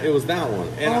 it was that one,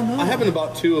 and I happened to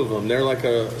bought 2 of them. They're like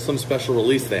some special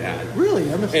release they had. Really?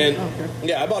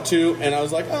 Yeah, I bought 2, and I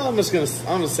was like, I'm gonna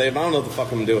save them. I don't know what the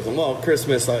fuck I'm gonna do with them. Well,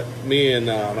 Christmas, me and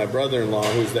my brother-in-law,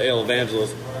 who's the ale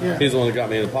evangelist, he's the one that got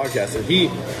me into podcast, and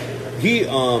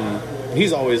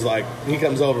he's always like, he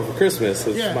comes over for Christmas.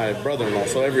 It's my brother-in-law.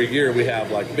 So every year we have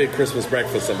like big Christmas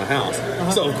breakfast at my house.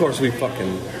 So of course we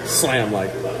fucking slam like,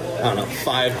 I don't know,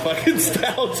 5 fucking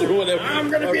stouts or whatever.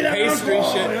 I'm gonna be that pastry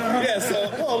shit. Yeah,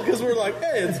 so because we're like,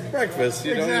 hey, it's breakfast.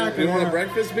 You know, you want a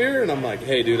breakfast beer? And I'm like,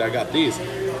 hey, dude, I got these.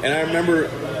 And I remember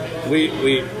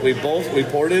we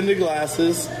poured it into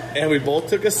glasses and we both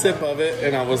took a sip of it.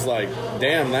 And I was like,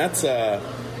 damn, that's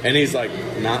and he's like,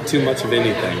 not too much of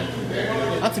anything.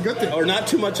 That's a good thing. Or not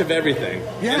too much of everything.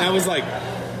 Yeah. And I was like,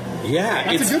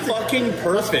 it's fucking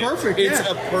perfect.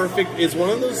 That's perfect. It's one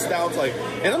of those stouts like,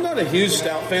 and I'm not a huge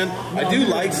stout fan. I do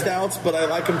like stouts, but I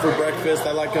like them for breakfast.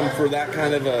 I like them for that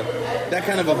kind of a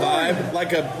vibe,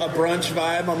 like a brunch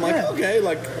vibe. I'm like, okay,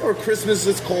 like, or Christmas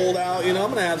is cold out, you know, I'm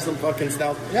gonna have some fucking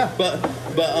stout. Yeah. But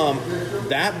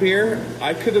that beer,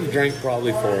 I could have drank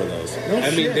probably 4 of those.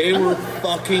 I mean, they were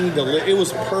fucking delicious. It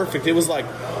was perfect. It was like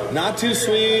not too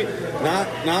sweet,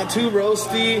 not too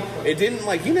roasty. It didn't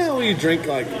like, you know how you drink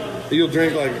like, you'll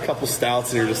drink like a couple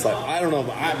stouts and you're just like, I don't know,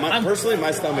 but personally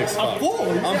my stomach's fucked. I'm full.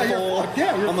 I'm full.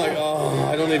 I'm like, oh,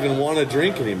 I don't even want to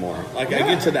drink anymore. Like I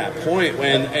get to that point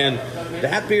when, and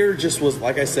that beer just was,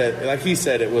 like I said, like he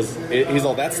said, he's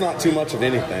all, that's not too much of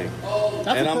anything.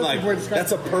 And I'm like,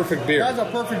 that's a perfect beer. That's a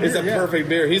perfect beer. It's a perfect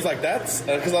beer. He's like, that's,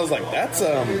 because I was like, that's,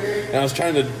 and I was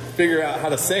trying to figure out how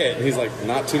to say it. And he's like,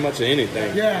 not too much of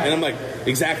anything. Yeah. And I'm like,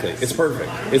 exactly. It's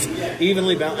perfect. It's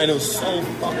evenly balanced. And it was so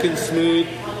fucking smooth.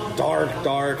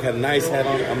 Dark, had a nice head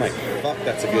on it. I'm like, fuck,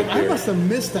 that's a good beer. I must have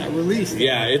missed that release.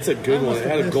 Yeah, it's a good one. It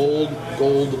had a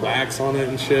gold wax on it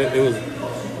and shit.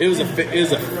 It was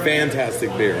a fantastic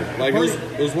beer. Like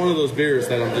it was one of those beers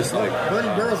that I'm just like.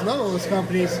 Burning Barrel's another one of those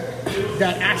companies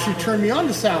that actually turned me on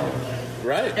to sour.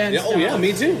 Right. And yeah. Oh yeah,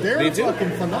 me too. They're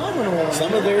fucking phenomenal.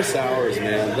 Some of their sours,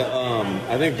 man.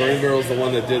 I think Burning Barrel's the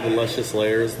one that did the Luscious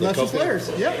Layers.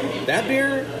 Yep. That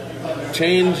beer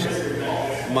changed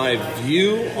my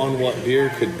view on what beer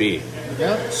could be.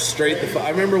 Yep. Straight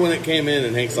I remember when it came in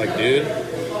and Hank's like, dude,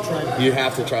 you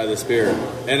have to try this beer.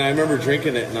 And I remember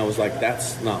drinking it and I was like,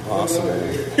 that's not possible.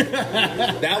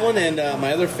 That one and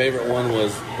my other favorite one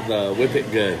was the Whip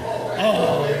It Good.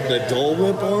 Oh. The Dole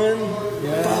Whip one.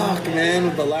 Yeah. Fuck, man,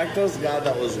 with the lactose. God,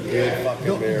 that was a good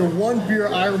fucking beer. The one beer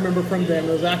I remember from them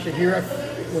was actually here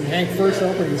when Hank first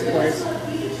opened this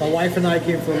place. My wife and I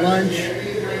came for lunch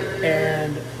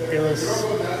and it was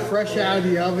fresh out of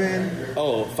the oven.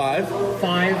 Oh, 5?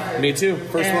 5. Me too.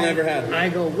 First one I ever had. I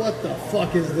go, what the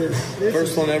fuck is this?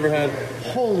 First one I ever had.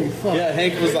 Holy fuck. Yeah,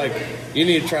 Hank was like, you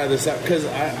need to try this out. Because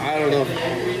I don't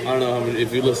know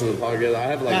if you listen to the podcast, I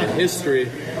have like a history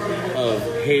of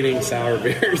hating sour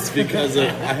beers because I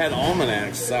had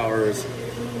Almanac sours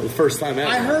the first time ever.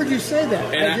 I heard you say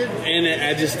that. And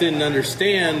I just didn't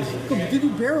understand. Did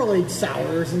you barrel aged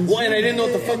sours? And I didn't know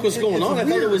what the fuck was going on. I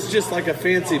thought it was just like a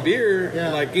fancy beer.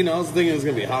 Yeah. Like, you know, I was thinking it was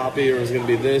going to be hoppy or it was going to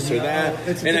be this or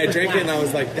that. And I drank it and I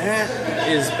was like, that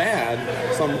is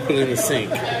bad. So I'm going to put it in the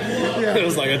sink. Yeah. It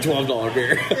was like a $12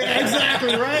 beer. Yeah,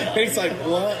 exactly, right? And he's like,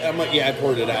 what? I'm like, yeah, I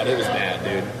poured it out. It was bad,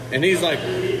 dude. And he's like,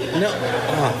 no.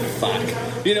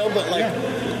 Fuck. You know, but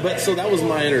like, but so that was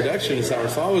my introduction to sour.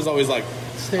 So I was always like,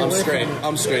 I'm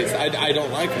straight. I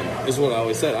don't like them, is what I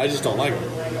always said. I just don't like them.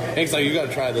 Hank's like, you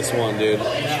gotta try this one, dude.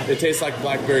 It tastes like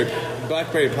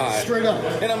blackberry pie. Straight up.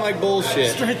 And I'm like,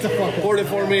 bullshit. Straight the fuck up. Poured it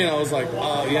for me, and I was like,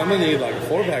 yeah, I'm gonna need like a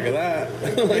 4-pack of that.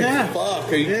 Like,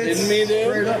 fuck, are you kidding me, dude?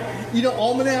 Straight up. You know,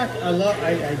 Almanac,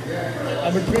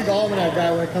 I'm a big Almanac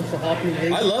guy when it comes to hoppy and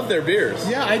hazy. I love their beers.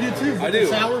 Yeah, I do too. I do.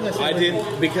 Sours, I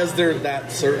did because they're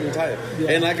that certain type.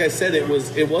 Yeah. And like I said, it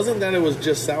wasn't that it was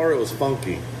just sour, it was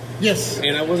funky. Yes.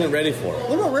 And I wasn't ready for it.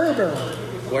 What about Rare Barrel?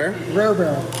 Where? Rare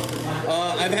Barrel.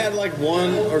 I've had like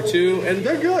 1 or 2, and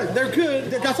they're good. They're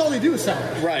good. That's all they do is sour.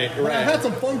 Right. But I've had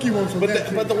some funky ones from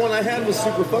them. But the one I had was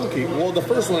super funky. Well, the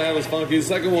first one I had was funky. The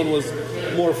second one was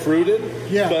more fruited.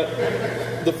 Yeah.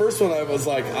 the first one I was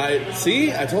like, I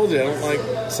told you I don't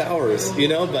like sours, you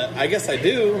know, but I guess I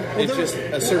do. It's just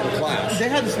a certain class. They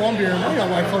had this one beer, and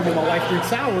I told you my wife drinks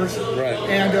sours. Right.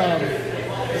 And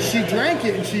she drank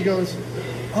it, and she goes,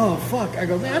 "Oh fuck!" I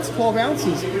go, "Man, that's 12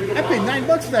 ounces. I paid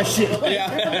 $9 for that shit." Yeah.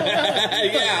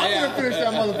 I'm gonna finish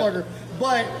that motherfucker.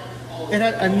 But it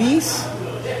had anise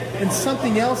and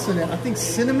something else in it. I think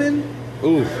cinnamon.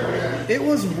 Ooh. It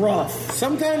was rough.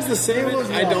 Sometimes the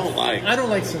cinnamon I don't like. I don't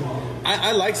like cinnamon.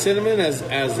 I like cinnamon as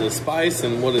a spice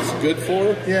and what it's good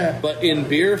for. Yeah. But in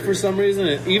beer, for some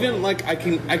reason, even like I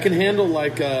can handle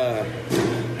like.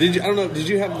 Did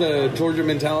you have the Georgia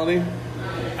Mentality?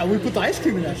 We put the ice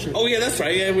cream in that shit. Oh yeah, that's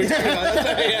right. Yeah, we were talking about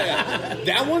that. Yeah.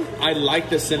 That one I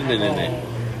like the cinnamon in it,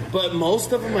 but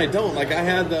most of them I don't. Like I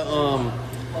had the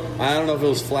I don't know if it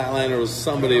was Flatland or it was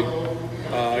somebody.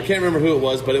 I can't remember who it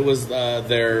was, but it was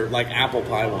their like apple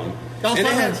pie one. Oh,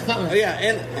 and Flatland. Yeah,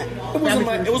 and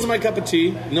it wasn't my cup of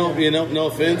tea. No, no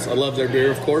offense. I love their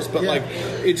beer, of course, but like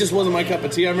it just wasn't my cup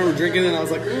of tea. I remember drinking it, and I was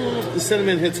like, the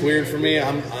cinnamon hits weird for me.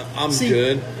 I'm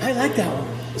good. I like that one.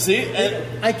 See,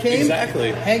 I came.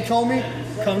 Exactly. Hank told me,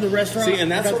 come to the restaurant. See, and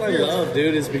that's what I love,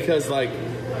 dude, is because, like,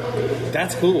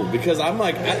 that's cool. Because I'm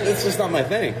like, it's just not my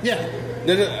thing. Yeah.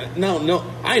 No.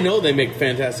 I know they make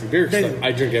fantastic beer because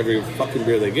I drink every fucking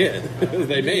beer they get.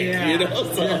 They make, you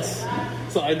know? So, yes.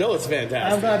 So I know it's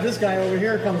fantastic. I'm glad this guy over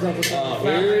here comes up with something.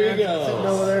 Here you go. Sitting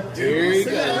over there. Here you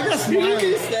go. Look at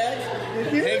smiling.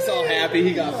 Hank's all happy.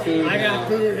 He got food. I got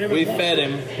food. We fed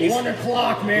him. 1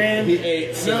 o'clock, man. He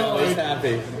ate, so now he's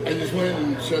happy. I just went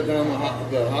and shut down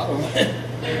the hotline.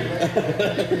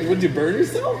 Would you burn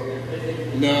yourself?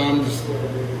 No, I'm just a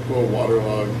little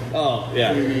waterlogged. Oh,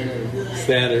 yeah.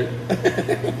 Standard.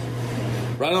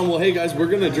 Right on. Well, hey, guys, we're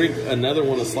going to drink another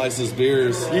one of Slice's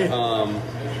beers. Yeah.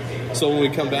 So when we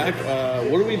come back,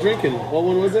 what are we drinking? What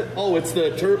one was it? Oh, it's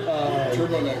the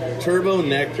Turbo Nectar. Turbo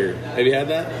Nectar. Have you had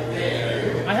that?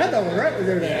 I had that one right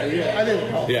there. Yeah. I did.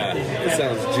 Oh, Yeah, it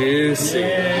sounds juicy.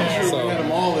 Yeah. So, I had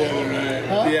them all the other night.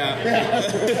 Huh? yeah.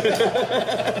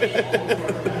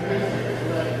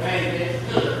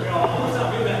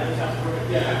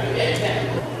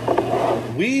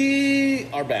 We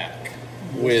are back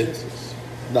with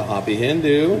the Hoppy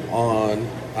Hindu on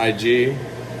IG.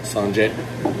 Sanjay.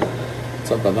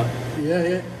 What's up, brother?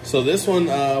 Yeah. So this one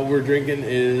we're drinking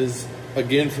is,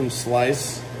 again, from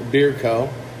Slice Beer Co.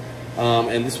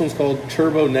 And this one's called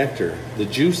Turbo Nectar. The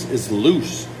juice is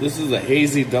loose. This is a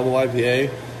hazy double IPA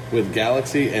with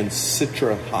Galaxy and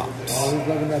Citra hops. Oh, he's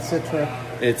loving that Citra.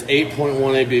 It's 8.1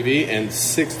 ABV and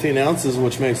 16 ounces,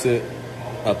 which makes it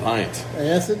a pint.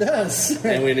 Yes, it does.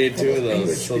 And we need 2 of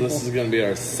those. So this is going to be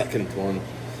our second one.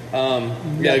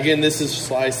 Again, this is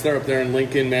Slice. They're up there in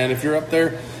Lincoln, man. If you're up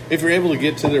there, if you're able to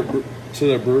get to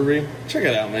their brewery, check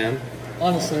it out, man.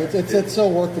 Honestly, it's so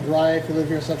worth the drive if you live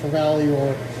here in Central Valley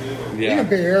or even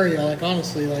Bay Area. Like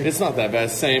honestly, like it's not that bad.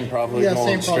 Same probably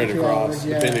going straight across,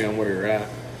 depending on where you're at.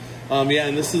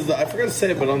 And this is I forgot to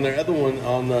say it, but on their other one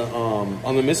on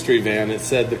the mystery van, it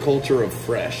said the culture of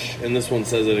fresh, and this one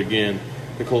says it again,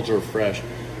 the culture of fresh.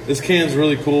 This can's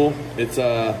really cool.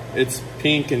 It's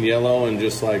pink and yellow and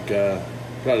just like got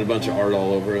a bunch of art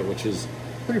all over it, which is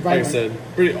pretty vibrant. Like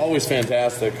I said, always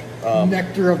fantastic.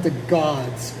 Nectar of the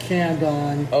Gods, canned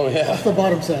on. Oh yeah. That's the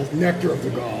bottom says Nectar of the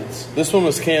Gods. This one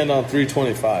was canned on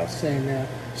 325. Same, yeah.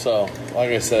 So, like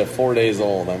I said, 4 days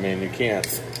old. I mean, you can't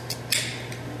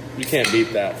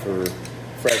beat that for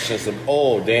freshness.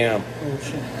 Oh damn! Oh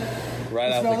shit!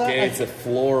 Right out the gates, a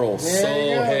floral, so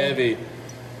heavy.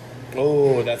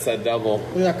 Oh, that's that double.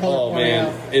 Look at that color. Oh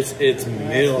man, it's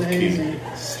milky,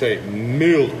 straight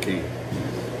milky.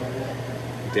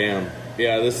 Damn.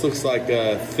 Yeah, this looks like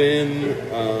a thin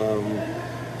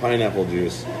pineapple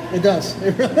juice. It does.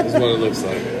 Is what it looks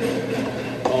like.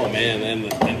 Oh man,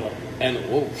 and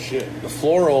oh shit, the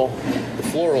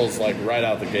floral's like right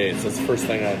out the gates. That's the first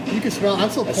thing you can smell. I'm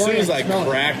so as soon as I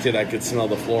cracked it, I could smell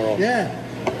the floral. Yeah.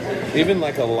 Even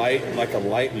like a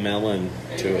light melon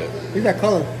to it. Look at that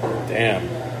color. Damn.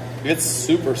 It's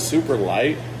super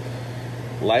light.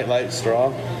 Light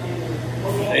straw.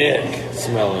 Thick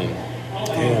smelling.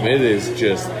 Damn, it is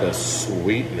just the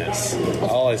sweetness.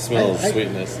 All I smell is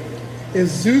sweetness. If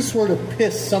Zeus were to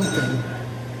piss something.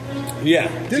 Yeah.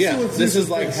 This is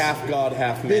like half god,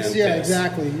 half man. Yeah,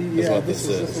 exactly. Yeah, this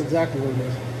is exactly what it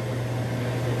is.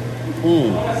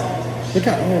 Look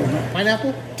at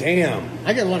pineapple. Damn.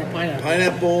 I get a lot of pineapple.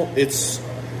 Pineapple.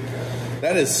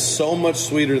 That is so much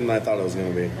sweeter than I thought it was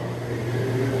going to be.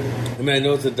 I mean, I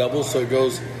know it's a double, so it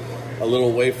goes a little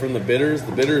away from the bitters.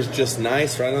 The bitter is just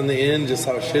nice, right on the end, just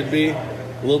how it should be.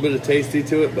 a little bit of tasty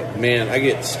to it, but man, I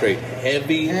get straight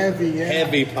heavy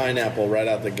pineapple right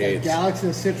out the gates. Galaxy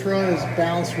and Citra is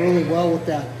balanced really well with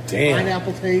that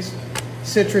pineapple taste,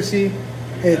 citrusy.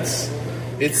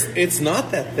 It's not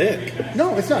that thick.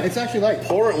 No, it's not. It's actually light.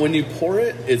 When you pour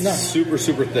it, it's super,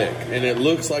 super thick. And it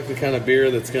looks like the kind of beer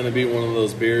that's going to be one of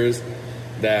those beers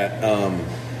that,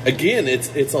 again,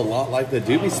 it's a lot like the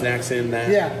Doobie Snacks in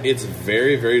that it's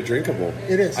very, very drinkable.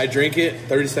 It is. I drink it,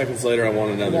 30 seconds later, I want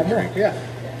another drink. Yeah.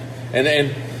 And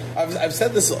I've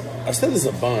said this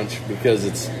a bunch because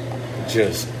it's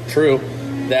just true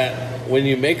that when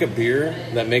you make a beer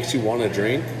that makes you want to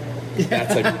drink,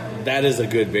 that is a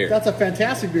good beer. That's a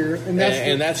fantastic beer, and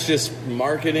that's just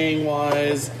marketing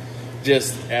wise.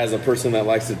 Just as a person that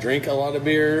likes to drink a lot of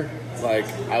beer, like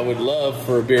I would love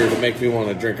for a beer to make me want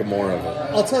to drink more of it.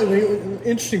 I'll tell you,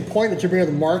 interesting point that you bring up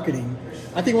the marketing.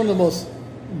 I think one of the most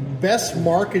best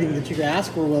marketing that you could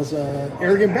ask for was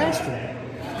Arrogant Bastard.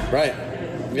 Right.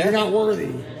 Yeah. You're not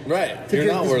worthy. Right. You're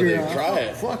not worthy. Try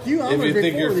it. Fuck you. If you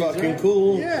think you're fucking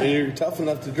cool and you're tough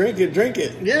enough to drink it, drink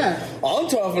it. Yeah. I'm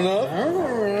tough enough.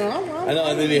 I know,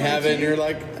 and then you have it and you're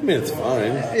like, I mean, it's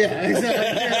fine. Yeah,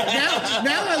 exactly.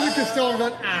 Now I look at Stone and go,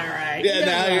 all right.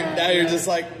 Yeah, now you're just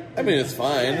like, I mean, it's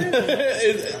fine.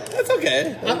 It's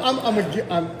okay.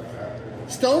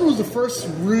 Stone was the first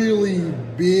really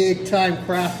big-time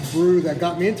craft brew that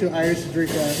got me into it. I used to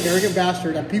drink Arrogant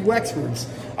Bastard at Pete Wexford's.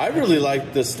 I really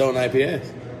like the Stone IPA.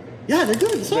 Yeah, they're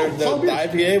good. The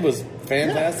IPA was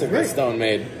fantastic that Stone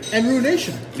made. And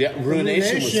Ruination. Yeah,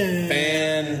 Ruination was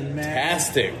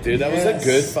fantastic, dude. That was a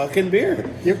good fucking beer.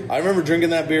 Yep. I remember drinking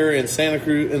that beer in Santa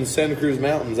Cruz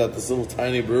Mountains at this little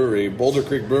tiny brewery, Boulder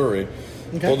Creek Brewery.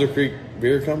 Okay. Boulder Creek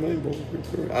Beer Company? Boulder Creek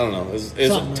Brewery? I don't know. It's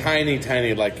a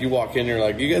tiny, like, you walk in, you're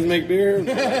like, you guys make beer?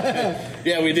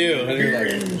 Yeah, we do. And beer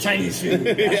and Chinese food.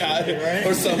 Yeah. Right?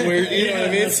 Or some weird, you know what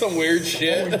I mean? Some weird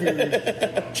shit.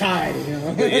 Chai, you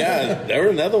know? But yeah, there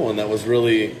was another one that was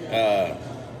really,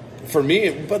 for me,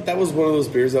 but that was one of those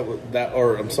beers one of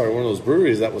those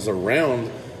breweries that was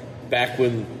around back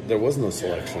when there was no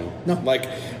selection. No. Like,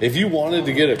 if you wanted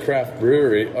to get a craft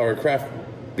brewery or a craft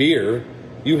beer,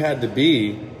 you had to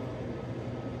be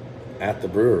at the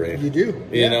brewery. You do.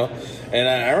 You know? And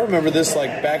I remember this,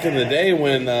 like, back in the day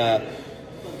when,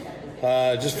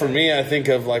 just for me, I think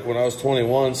of, like, when I was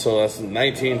 21, so that's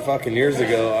 19 fucking years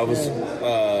ago, I was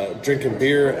drinking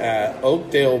beer at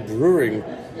Oakdale Brewing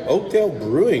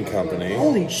Company.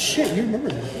 Holy shit, you remember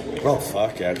that? Oh,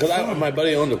 fuck yeah. Because my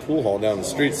buddy owned a pool hall down the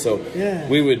street, so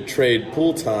we would trade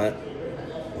pool time.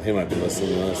 He might be listening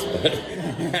to this, but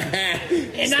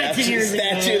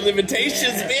statute of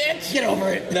limitations, bitch. Get over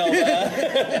it. No,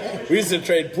 we used to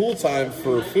trade pool time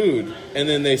for food, and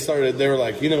then they were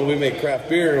like, we make craft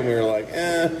beer, and we were like,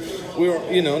 we were,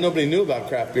 nobody knew about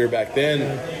craft beer back then.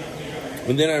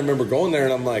 And then I remember going there,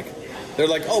 and I'm like, they're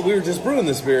like, oh, we were just brewing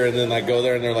this beer, and then I go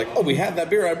there, and they're like, oh, we had that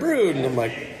beer I brewed, and I'm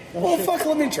like, well, fuck,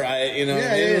 let me try it,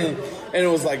 And it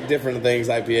was like different things,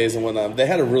 IPAs and whatnot. They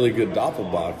had a really good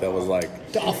Doppelbock that was like...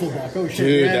 Doppelbock, oh shit.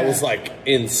 Dude, that was like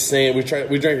insane. We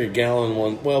drank a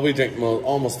gallon we drank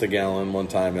almost a gallon one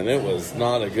time, and it was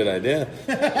not a good idea.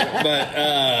 But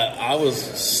I was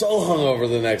so hungover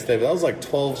the next day. But that was like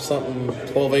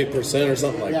 12.8% or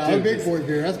something like that. Yeah, big boy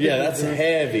beer. That's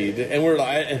heavy. And we're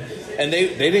like... And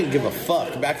they didn't give a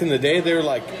fuck. Back in the day, they were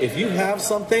like, if you have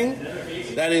something...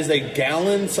 that is a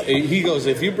gallon. He goes,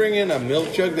 if you bring in a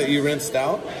milk jug that you rinsed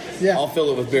out, I'll fill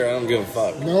it with beer. I don't give a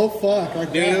fuck. No fuck.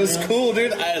 Like dude, it was cool,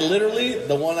 dude.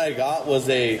 The one I got was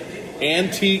a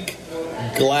antique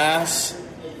glass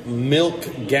milk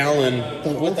gallon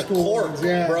with a cork,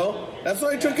 bro. That's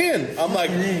what I took in. I'm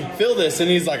like, fill this. And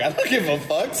he's like, I don't give a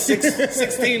fuck.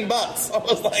 $16. I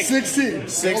was like,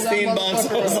 $16 bucks.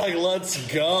 I was like, let's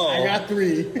go. I got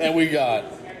 3. And we got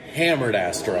hammered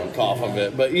ass drunk off of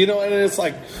it. But and it's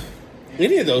like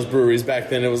any of those breweries back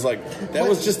then, it was like that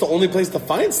was just the only place to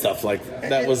find stuff like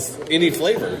that was any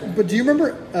flavor. But do you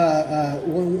remember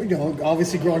when,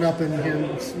 obviously growing up in here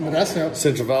in Modesto,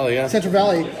 Central Valley? I grew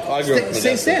up in Modesto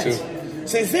St. Stan's. too.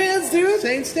 St. Stan's, dude.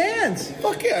 St. Stan's.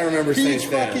 Fuck yeah, I remember St. Beach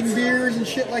Stan's. fucking beers and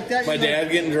shit like that. My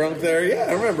dad getting drunk there. Yeah,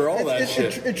 I remember all that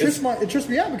shit. It tripped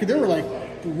me out because they were like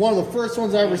one of the first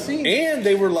ones I ever seen. And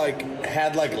they were like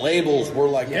had like labels. Were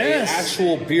like an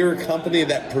actual beer company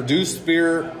that produced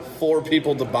beer for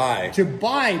people to buy.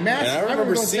 And I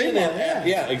remember seeing it.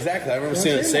 Yeah, exactly. I remember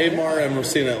seeing it at Save Mart. I remember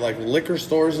seeing it at like liquor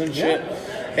stores and shit.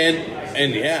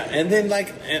 And then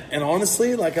like and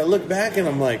honestly, like I look back and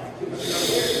I'm like,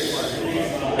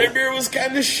 their beer was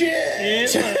kind of shit.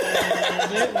 It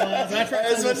was. I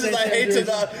tried As much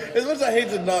as I hate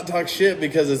to not talk shit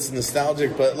because it's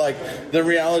nostalgic, but like the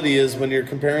reality is when you're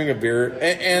comparing a beer,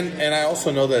 and I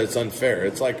also know that it's unfair.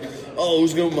 It's like, oh,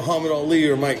 who's going Muhammad Ali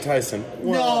or Mike Tyson?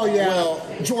 Well,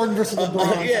 Jordan versus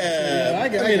LeBron.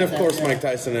 I mean, of course, Mike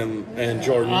Tyson and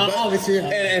Jordan, but, obviously,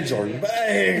 and Jordan, but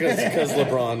because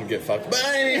LeBron get fucked. But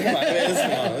I mean,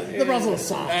 LeBron's a little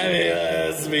soft. I mean,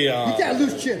 let's be honest. You can't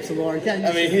lose chips, Lamar. You can't.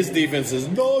 His defense is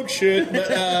dog shit, but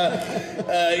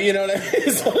you know what I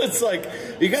mean. So it's like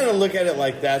you kind of look at it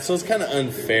like that. So it's kind of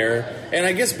unfair. And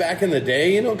I guess back in the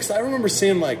day, you know, because I remember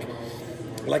seeing like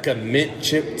a mint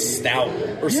chip stout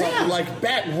or something like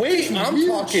back. Wait, I'm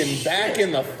talking back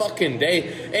in the fucking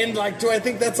day. And like, do I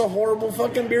think that's a horrible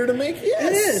fucking beer to make? Yes,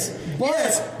 it is.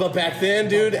 But back then,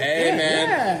 dude,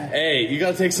 hey, you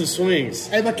gotta take some swings.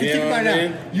 Hey, but think about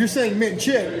it now. You're saying mint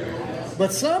chip.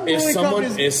 But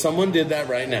if someone did that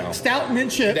right now, stout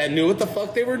mint chip that knew what the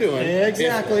fuck they were doing,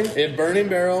 exactly. If Burning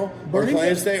Barrel or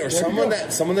Plain State or someone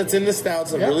that's in the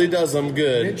stouts that really does them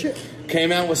good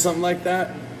came out with something like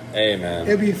that, hey man,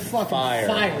 it'd be fucking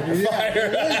fire, dude. Fire.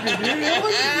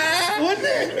 Wouldn't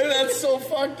it? And that's so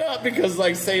fucked up because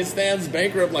like say Stan's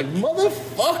bankrupt, like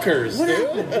motherfuckers, what dude.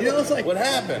 Happened? You know, it's like what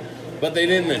happened? But they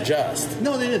didn't adjust.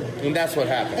 No, they didn't. And that's what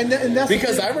happened. And that's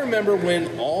because I remember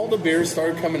when all the beers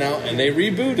started coming out and they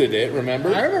rebooted it, remember?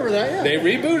 I remember that, yeah. They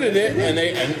rebooted it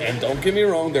and don't get me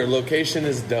wrong, their location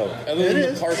is dope. Other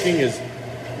than the parking is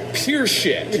pure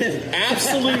shit.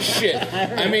 Absolute shit.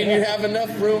 I mean, you have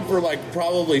enough room for like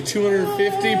probably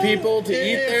 250 people to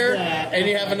eat there, and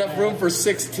you have enough room for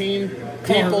 16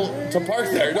 people to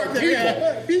park there.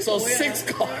 No, people. So 6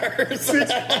 cars.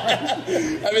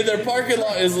 I mean, their parking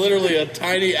lot is literally a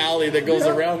tiny alley that goes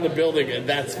around the building, and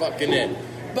that's fucking it.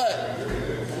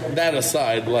 But that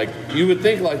aside, like, you would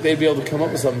think like they'd be able to come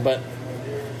up with something, but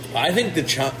I think the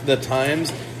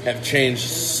times have changed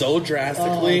so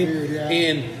drastically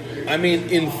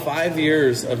in 5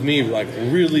 years of me like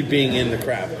really being into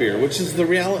craft beer, which is the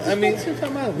reality. I mean,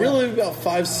 really about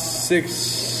 5,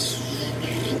 6.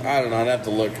 I don't know. I'd have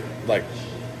to look like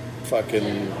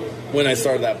fucking when I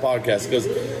started that podcast, because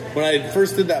when I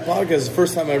first did that podcast, the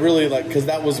first time I really like, because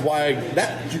that was why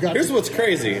here's what's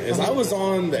crazy is I was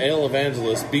on the Ale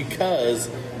Evangelist because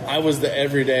I was the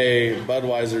everyday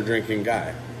Budweiser drinking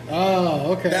guy.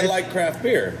 Oh, okay. That like craft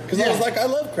beer. Because I was like, I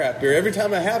love craft beer. Every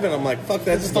time I have it, I'm like, fuck,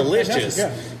 that's delicious.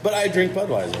 But I drink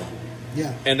Budweiser.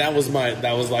 Yeah. And that was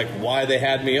like why they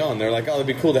had me on. They're like, oh, it'd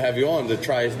be cool to have you on to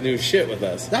try new shit with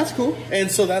us. That's cool.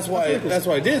 And so that's why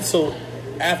I did. So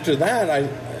after that, I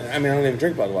mean, I don't even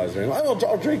drink Budweiser anymore.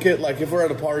 I'll drink it like if we're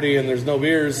at a party and there's no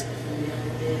beers.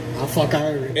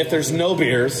 If there's no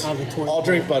beers, I'll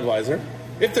drink Budweiser.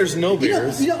 If there's no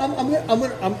beers, I'm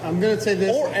gonna say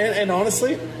this. And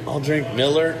honestly, I'll drink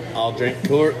Miller. I'll drink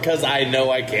Coors because I know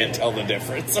I can't tell the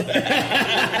difference. But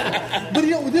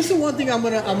this is one thing I'm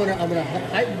gonna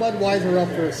hype Budweiser up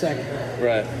for a second.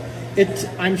 Right.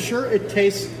 I'm sure it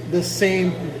tastes the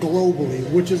same globally,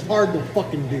 which is hard to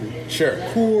fucking do. Sure.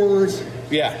 Coors.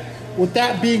 Yeah. With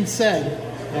that being said,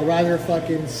 I'd rather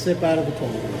fucking sip out of a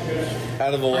toilet bowl.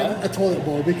 Out of a what? A toilet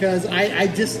bowl, because I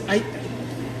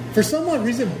for some odd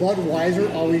reason,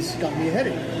 Budweiser always got me a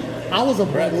headache. I was a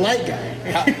Bud Light guy.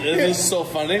 This is so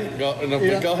funny. Go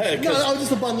ahead. No, I was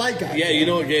just a Bud Light guy. Yeah, you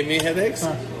know what gave me headaches?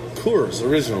 Coors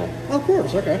Original. Oh,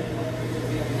 Coors, okay.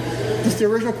 Just the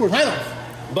original Coors. High Life.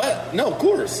 But, no,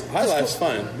 Coors. High Life's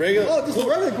fine. Regular. Oh, just the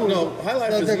regular Coors. No, High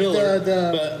Life is Miller.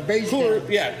 The beige Coors,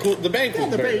 the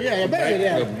banquet beer. The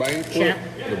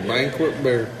banquet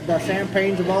beer. The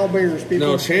champagnes of all beers, people.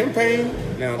 No, champagne?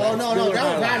 No, that was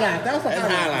High Life. That was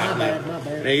High Life. My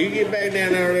bad. Now, you get back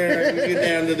down there. You get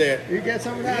down to that. You get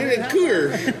some of that? You get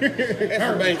Coors.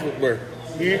 That's the banquet beer.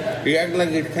 Yeah. You act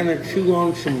like you kind of chew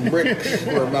on some bricks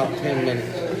for about 10 minutes.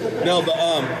 No, but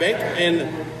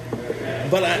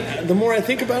But the more I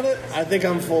think about it, I think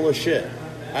I'm full of shit.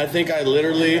 I think I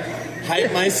literally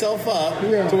hype myself up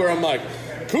to where I'm like,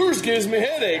 Coors gives me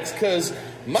headaches because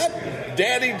my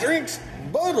daddy drinks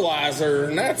Budweiser,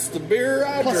 and that's the beer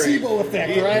I drink. Placebo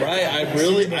effect, right? Right.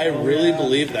 I really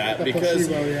believe that because,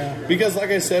 like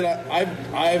I said,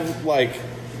 I've like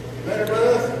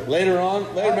later,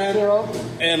 man.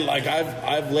 And like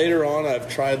I've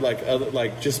tried like other,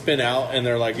 like just been out and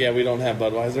they're like, yeah, we don't have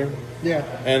Budweiser. Yeah.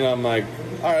 And I'm like,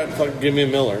 all right, fuck, give me a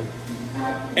Miller.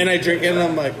 And I drink it and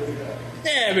I'm like,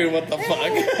 yeah, I mean, what the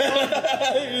fuck?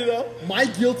 You know? My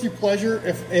guilty pleasure,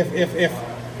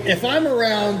 if I'm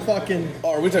around fucking...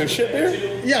 Oh, are we talking shit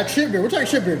beer? Yeah, shit beer. We're talking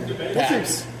shit beer.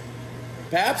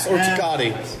 Paps or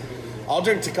Tecate? I'll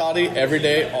drink Tecate every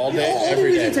day, all day, Only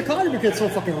every day. reason Tecate because it's so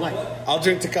fucking light. I'll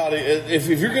drink Tecate. If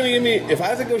you're gonna give me, if I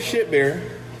have to go shit beer,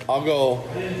 I'd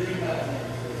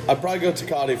probably go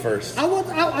Tecate first.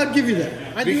 I'd give you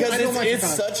that. Because I don't like it's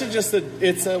Tecate.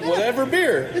 such a whatever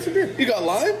beer. It's a beer. You got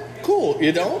lime? Cool.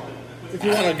 You don't? If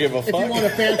you I don't give a If fuck. you want to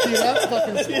fancy it up,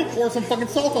 fucking pour some fucking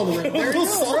salt on the rim. There you go,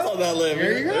 Salt bro. on that rim.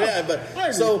 There you go. Yeah, but I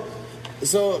agree.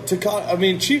 so Tecate. I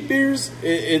mean, cheap beers.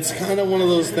 It's kind of one of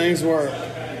those things where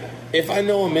if I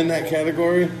know I'm in that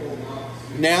category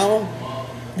now.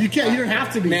 You can't. You don't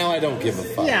have to be. Now I don't give a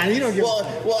fuck. Yeah, you don't give a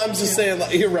fuck. Well, I'm just saying,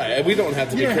 like, you're right. We don't have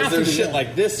to You don't because have to there's be, shit yeah.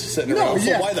 like this sitting No, around. So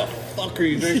yeah. why the fuck are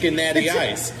you drinking Natty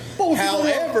Ice? Well,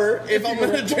 However, if I'm going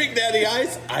to well- drink Natty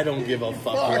Ice, I don't give a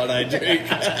fuck what I drink.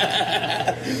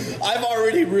 I've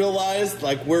already realized,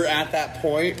 like, we're at that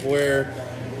point where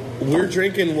we're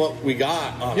drinking what we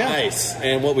got on Yeah. ice,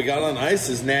 and what we got on ice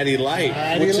is Natty Light,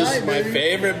 Natty which Light, is my baby.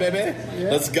 favorite, baby. Yeah.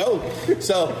 Let's go.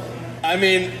 So, I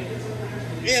mean,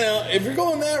 you know, if you're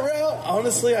going that route,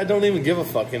 honestly, I don't even give a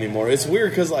fuck anymore. It's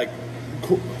weird because, like,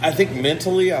 I think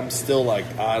mentally I'm still like,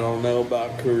 I don't know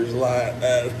about Coors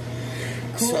Light.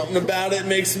 Something about it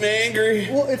makes me angry.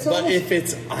 Well, it's but almost- if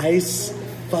it's ice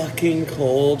fucking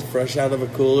cold, fresh out of a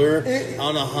cooler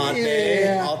on a hot day,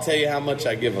 yeah. I'll tell you how much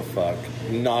I give a fuck.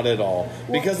 Not at all.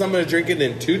 Because I'm going to drink it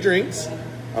in 2 drinks.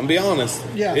 I'm going to be honest.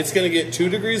 Yeah. It's going to get 2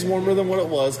 degrees warmer than what it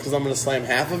was because I'm going to slam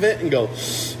half of it and go,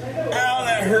 ow,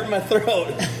 that hurt my throat.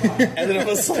 And then I'm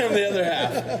going to slam the other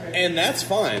half. And that's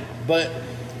fine. But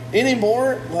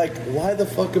anymore, like, why the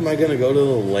fuck am I going to go to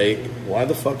the lake? Why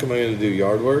the fuck am I going to do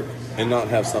yard work and not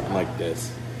have something like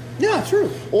this? Yeah, true.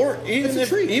 Or even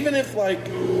It's a treat. if like,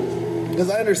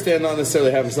 because I understand not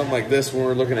necessarily having something like this when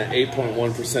we're looking at 8.1%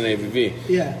 ABV.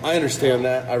 Yeah. I understand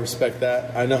that. I respect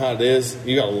that. I know how it is.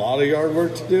 You got a lot of yard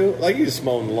work to do. Like, you just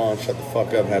mow the lawn, shut the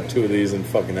fuck up, have 2 of these, and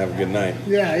fucking have a good night.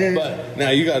 Yeah. But now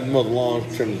you got to mow the lawn,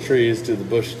 trim the trees, do the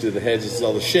bushes, do the hedges,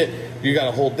 all the shit. You got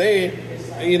a whole day.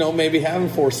 You know, maybe having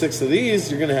 4 or 6 of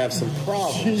these, you're going to have some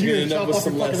problems. You're going to end up with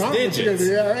some less digits.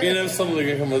 You're going to have someone that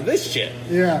can come with this shit.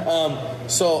 Yeah.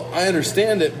 So I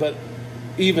understand it, but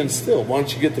even still, why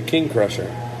don't you get the King Crusher?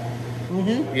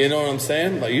 Mm-hmm. You know what I'm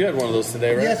saying? Like, you had one of those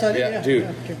today, right? Yes, I did, yeah. Dude,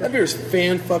 Yeah, that beer's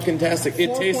fan-fucking-tastic.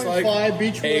 It tastes like 4.5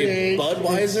 Beechwood a age.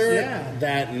 Budweiser Yeah.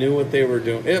 that knew what they were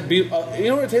doing. You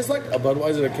know what it tastes like? A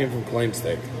Budweiser that came from Claim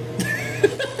Steak.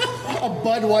 A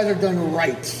Budweiser done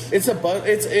right. It's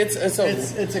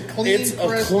a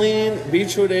clean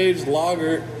Beechwood aged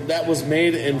lager that was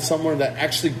made in somewhere that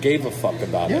actually gave a fuck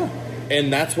about Yeah. it.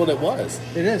 And that's what it was.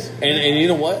 It is. And you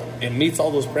know what? It meets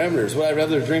all those parameters. Would I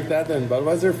rather drink that than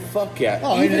Budweiser? Fuck yeah.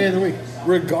 Oh, any day of the week.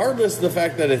 Regardless of the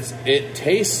fact that it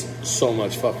tastes so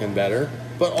much fucking better,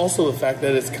 but also the fact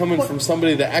that it's coming from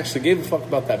somebody that actually gave a fuck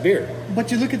about that beer.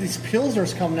 But you look at these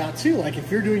Pilsners coming out too. Like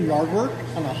if you're doing yard work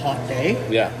on a hot day,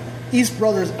 Yeah. East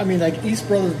Brothers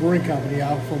Brewing Company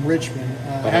out from Richmond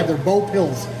had their Bow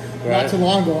Pills Right. not too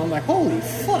long ago. I'm like, holy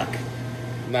fuck.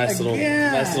 Nice little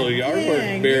yard dang,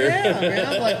 work beer. Yeah, man.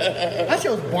 I'm like, I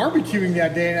was barbecuing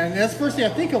that day, and that's the first thing I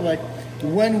think of. Like,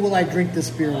 when will I drink this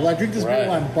beer? Will I drink this beer Right.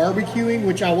 while I'm barbecuing,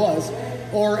 which I was,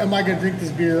 or am I going to drink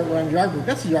this beer when I'm yard work?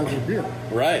 That's a yard work beer.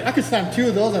 Right. I could slam 2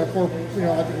 of those at a 4, I think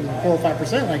it was 4 or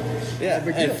 5%. Like, Yeah, no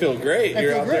big and deal. feel great. And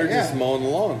You're feel out there great, just yeah. mowing the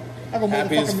lawn. I go mow the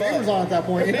Happy as fucking fuck. neighbors on at that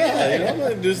point. Yeah, you know, I'm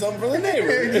going to do something for the neighbor.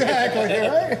 Exactly,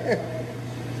 right?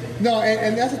 No,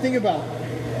 and that's the thing about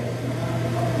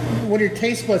when your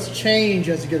taste buds change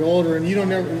as you get older, and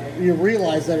you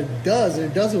realize that it does,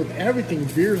 and it does it with everything.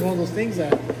 Beer is one of those things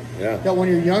that when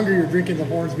you're younger, you're drinking the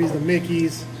Hornsbys, the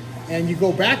Mickeys, and you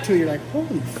go back to it, you're like,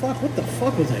 holy fuck, what the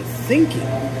fuck was I thinking?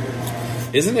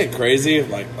 Isn't it crazy?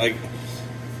 Like I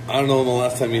don't know the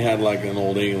last time you had like an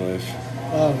Old English.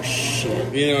 Oh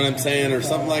shit! You know what I'm saying, or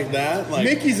something like that. Like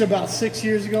Mickey's about 6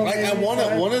 years ago. Like maybe, I want to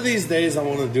 5. one of these days. I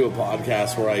want to do a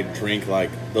podcast where I drink like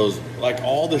those, like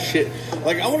all the shit.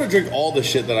 Like I want to drink all the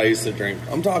shit that I used to drink.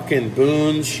 I'm talking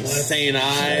Boone's, St.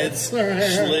 Ides,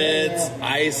 Schlitz,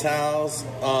 Ice House,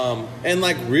 and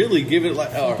like really give it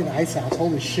like. Fucking Ice House.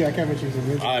 Holy shit! I can't remember what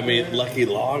you was. I mean, Lucky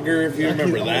Lager. If you Lucky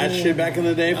remember that Lager. shit back in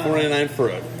the day, $4.99 for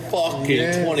a fucking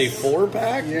Yes. 24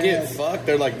 pack. Yes. Get fucked.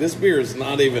 They're like, this beer is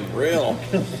not even real.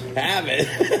 Have it.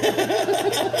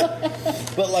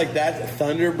 But like that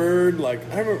Thunderbird, like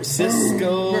I remember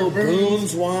Cisco,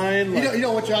 Boone's wine. Like, You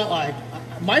know what y'all like?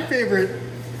 My favorite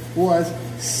was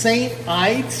St.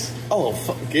 Ides. oh,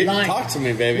 Lime. talk to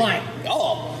me, baby. Lime.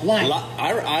 Oh, Lime.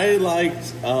 I liked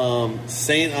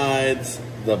St. Ides,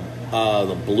 the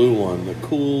blue one, the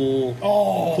cool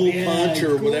yeah, punch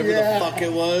or cool, whatever yeah. the fuck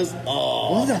it was.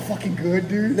 Oh, Wasn't that fucking good,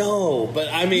 dude? no, but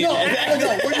I mean, No,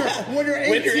 when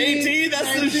when you're 18,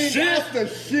 that's the 19, shit. That's the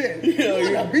shit. You know,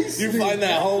 You're like a beast, you dude. find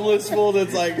that homeless fool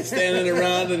that's like standing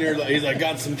around, and he's like,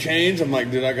 got some change. I'm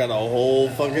like, dude, I got a whole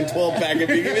fucking 12-pack if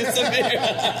you give me some beer.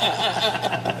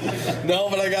 No,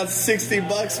 but I got $60,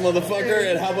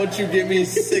 motherfucker. And how about you give me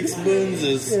 6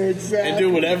 boonses and do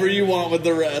whatever you want with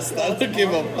the rest? I don't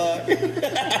give a fuck.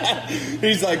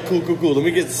 He's like, cool. Let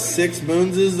me get 6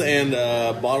 boonses and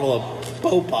a bottle of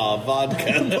Popa vodka.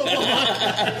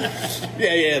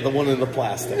 yeah, the one in the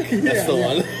plastic. That's the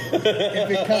one. If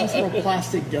it comes from a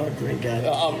plastic, don't drink it.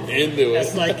 I'm into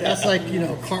it. That's like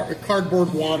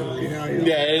cardboard water. You know.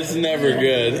 Yeah, it's never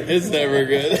good. It's never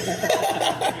good.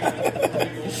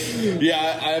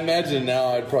 Yeah, I imagine now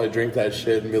I'd probably drink that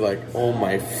shit and be like, oh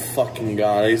my fucking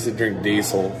god, I used to drink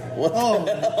Diesel. What? Oh,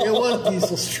 it was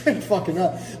Diesel straight fucking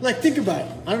up. Like, think about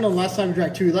it. I don't know the last time I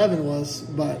drank 211 was,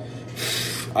 but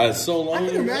so long I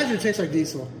can imagine it tastes like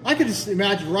Diesel. I could just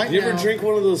imagine right now. You ever drink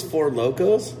one of those Four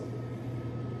Locos?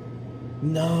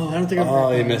 No, I don't think I've Oh,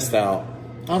 drank you that missed out.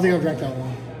 I don't think I've drank that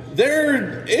one.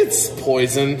 It's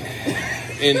poison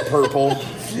in purple.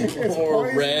 Or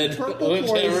poison, red, purple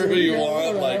whichever poison, you yeah,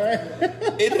 want. whatever.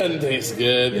 Like, it doesn't taste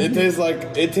good. It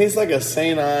tastes like a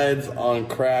St. Ides on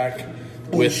crack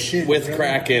with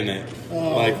crack in it.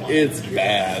 Like, it's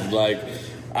bad. Like,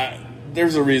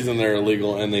 there's a reason they're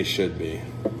illegal, and they should be,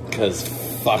 because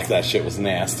fuck, that shit was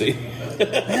nasty.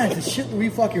 Yeah, the shit we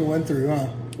fucking went through, huh?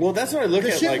 Well, that's what I look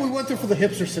The at. shit like, we went through for the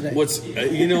hipsters today.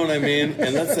 you know what I mean?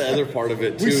 And that's the other part of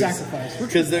it too. We sacrificed.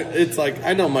 Because it's like,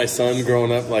 I know my son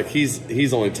growing up, like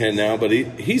he's only 10 now, but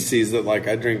he sees that like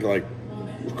I drink like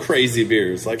crazy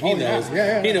beers. Like he knows,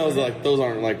 he knows like those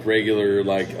aren't like regular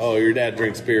like, oh, your dad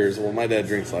drinks beers. Well, my dad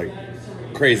drinks like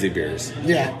crazy beers.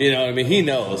 Yeah, you know what I mean. He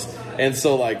knows, and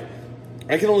so like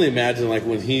I can only imagine like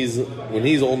when he's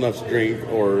old enough to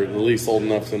drink, or at least old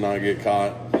enough to not get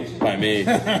caught by me,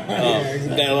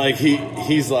 that like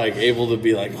he's like able to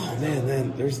be like, oh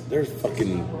man, there's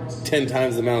fucking 10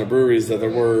 times the amount of breweries that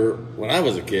there were when I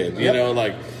was a kid, you know,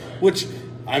 like, which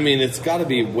I mean, it's got to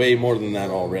be way more than that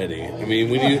already. I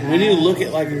mean, when you look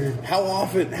at like how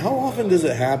often does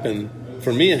it happen?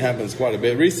 For me, it happens quite a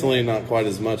bit. Recently, not quite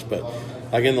as much, but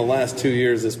like in the last 2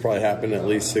 years, this probably happened at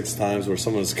least 6 times where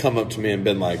someone's come up to me and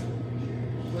been like,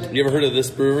 "You ever heard of this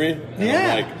brewery?"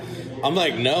 And I'm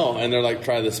like, no. And they're like,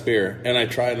 try this beer. And I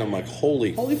tried, and I'm like,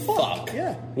 holy fuck.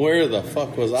 Yeah. Where the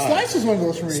fuck was I? Slice was one of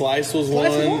those for me. Slice was one.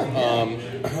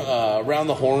 Around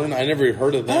the Horn. I never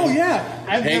heard of that. Oh, yeah.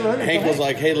 I've never heard of Hank that. was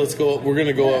like, hey, let's go up. We're going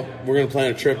to go up. We're going to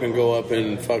plan a trip and go up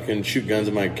and fucking shoot guns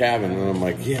in my cabin. And I'm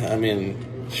like, yeah, I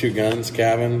mean, shoot guns,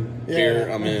 cabin,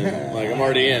 beer. I'm in. Like, I'm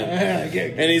already in.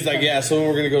 And he's like, yeah, so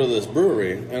we're going to go to this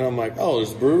brewery. And I'm like, oh,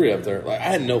 there's a brewery up there. Like, I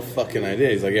had no fucking idea.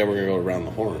 He's like, yeah, we're going to go around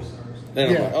the Horn. And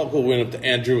I'm like, oh, cool. We went up to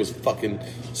Andrew, was fucking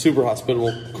super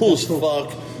hospitable, cool as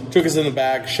fuck. Took us in the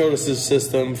back, showed us his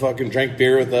system, fucking drank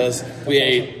beer with us. We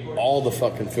ate all the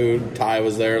fucking food. Ty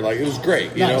was there. Like, it was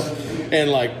great, you know? And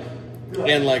like,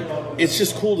 it's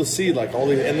just cool to see, like, all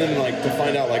these, and then, like, to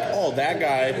find out, like, oh, that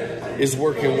guy is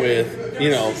working with, you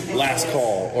know, Last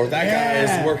Call, or that guy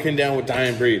is working down with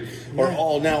Dying Breed, or,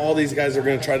 oh, now all these guys are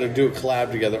going to try to do a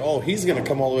collab together. Oh, he's going to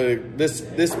come all the way to this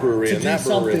brewery and that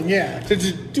brewery. To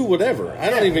just do whatever. I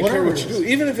don't even care what you do.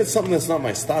 Even if it's something that's not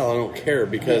my style, I don't care,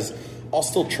 because I'll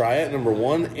still try it, number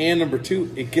one, and number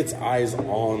two, it gets eyes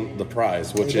on the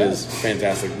prize, which is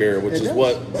fantastic beer, which is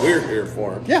what we're here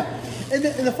for. Yeah. And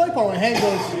the funny part when Hank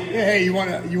goes, hey, you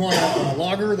want a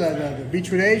lager, the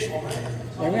Beechwood Age?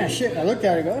 Like, man, shit. I looked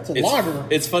at it and go, it's a lager.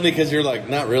 It's funny because you're like,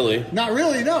 not really. Not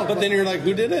really, no. But then you're like,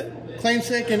 who did it?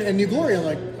 Claimsake and New Glory. I'm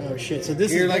like, oh, shit. So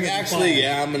this you're is like, actually,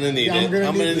 I'm going to need it. I'm going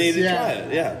to need to try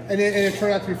it, And it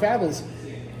turned out to be fabulous.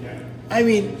 I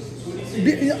mean,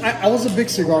 I was a big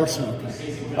cigar smoker.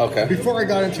 Okay. Before I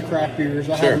got into craft beers,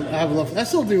 I have a love. I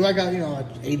still do. I got, like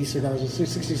 80 cigars,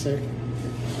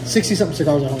 60-something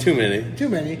cigars at home. Too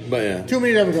many. But yeah. Too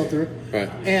many to ever go through. Right.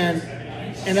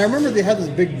 And I remember they had this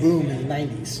big boom in the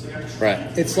 90s. Right.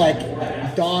 It's like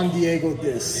Don Diego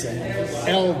this and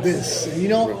El this,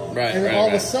 and and all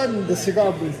of a sudden the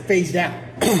cigar boom phased out.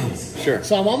 Sure.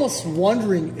 So I'm almost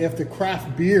wondering if the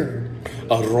craft beer.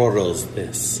 Aurora's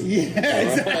this. Yeah,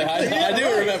 exactly. I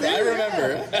do remember. I remember.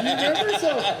 You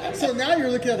remember? So now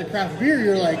you're looking at the craft beer,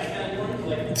 you're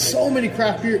like, so many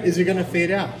craft beer, is it going to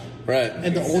fade out? Right.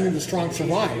 And only the strong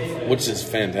survive. Which is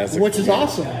fantastic. Which is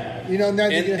awesome.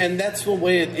 And that's the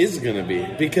way it is going to be.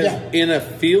 Because in a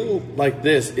field like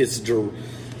this,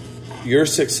 your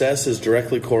success is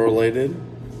directly correlated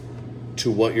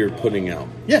to what you're putting out.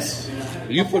 Yes.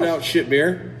 You put out shit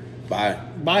beer, buy.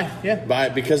 Buy, yeah. Buy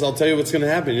it, because I'll tell you what's going to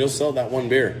happen. You'll sell that one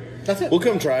beer. That's it. We'll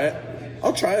come try it.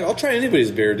 I'll try it. I'll try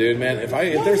anybody's beer, dude, man. If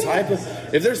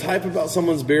there's hype about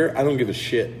someone's beer, I don't give a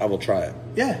shit. I will try it.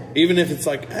 Yeah. Even if it's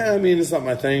like, I mean, it's not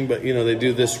my thing, but you know, they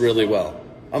do this really well.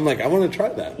 I'm like, I want to try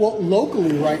that. Well,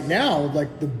 locally right now,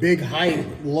 like the big hype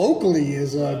locally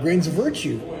is Grains of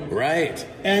Virtue. Right.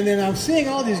 And then I'm seeing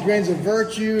all these Grains of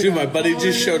Virtue. Dude, my buddy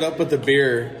just showed up with a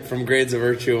beer from Grains of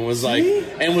Virtue and was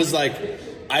like,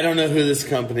 I don't know who this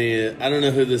company is. I don't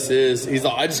know who this is. He's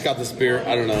like, I just got this beer.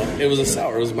 I don't know. It was a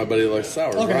sour. It was my buddy that likes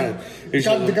sour. Okay.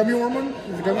 Ryan. The gummy worm one?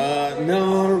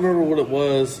 No, I don't remember what it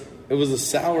was. It was a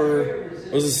sour.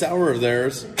 It was a sour of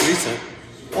theirs. Recent.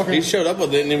 Okay. He showed up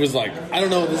with it and he was like, I don't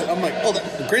know. I'm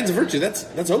like, Grains of Virtue. That's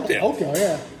Oakdale. Oakdale,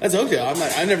 yeah. That's Oakdale. I'm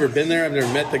like, I've never been there. I've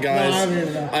never met the guys. No, I haven't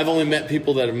either. I've only met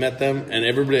people that have met them, and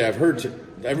everybody I've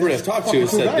talked to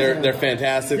has said they're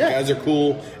fantastic. Yeah. The guys are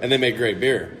cool, and they make great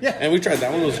beer. Yeah. And we tried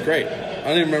that one. It was great. I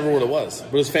don't even remember what it was,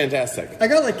 but it was fantastic. I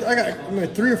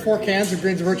got 3 or 4 cans of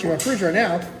Grains of Virtue in my fridge right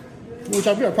now, which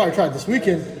I'm gonna probably try this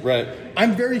weekend. Right.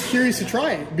 I'm very curious to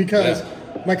try it because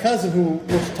my cousin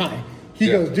who works Thai, he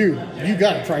goes, dude, you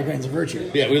gotta try Grains of Virtue.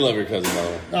 Yeah, we love your cousin, by the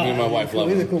way. Me and my wife love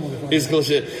him. He's a cool motherfucker. He's cool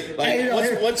shit.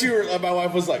 Like, once you were, my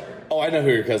wife was like, oh, I know who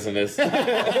your cousin is.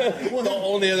 The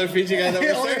only other Fiji guy that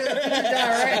was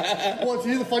there. Right? Well,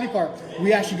 here's the funny part.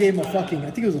 We actually gave him I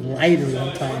think it was a lighter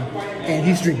one time, and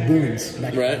he used to drink Boons.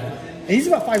 Right. And he's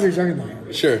about 5 years younger than I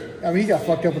am. Sure. I mean, he got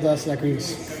fucked up with us like he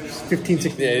was 15,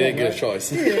 16 Yeah, he years didn't get old, a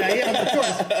choice. Yeah, he had no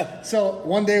choice. So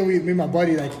one day, me and my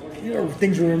buddy, like, you know,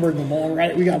 things we remember in the mall,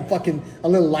 right? We got fucking a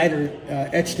little lighter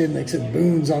etched in, like, said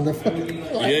Boons on the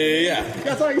fucking lighter. Yeah.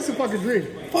 That's all I used to fucking drink.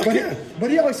 Fuck but yeah. But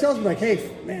he always tells me, like,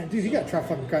 hey, man, dude, you gotta try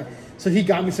fucking cry. So he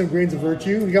got me some Grains of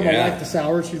Virtue. He got my wife the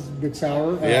sour. She's a big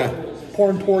sour.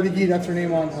 Porn Portuguese, that's her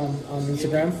name on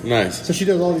Instagram. Nice. So she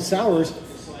does all these sours.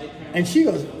 And she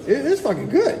goes, it's fucking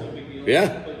good.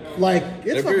 Yeah. Like, it's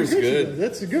Their fucking beer's good.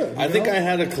 It's good. I think I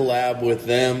had a collab with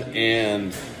them,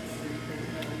 and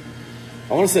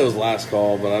I want to say it was Last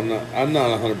Call, but I'm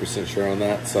not 100% sure on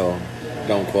that, so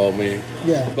don't quote me.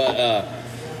 Yeah. But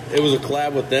it was a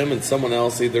collab with them and someone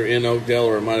else, either in Oakdale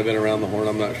or it might have been around the Horn.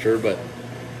 I'm not sure, but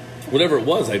whatever it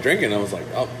was, I drank it and I was like,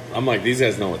 oh, I'm like, these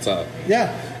guys know what's up.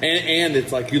 Yeah. And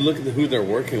it's like you look at who they're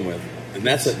working with, and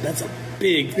that's a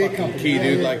big fucking company. key,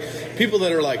 dude. Yeah. Like people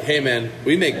that are like, hey man,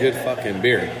 we make good fucking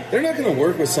beer. They're not going to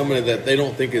work with somebody that they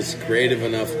don't think is creative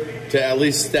enough to at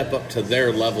least step up to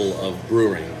their level of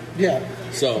brewing. Yeah.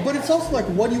 So, but it's also like,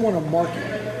 what do you want to market?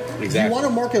 Exactly. Do you want to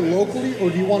market locally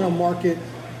or do you want to market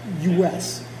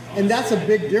U.S.? And that's a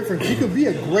big difference. You could be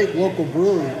a great local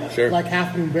brewery, like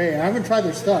Half Moon Bay. I haven't tried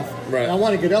their stuff. Right. I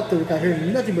want to get up there because I hear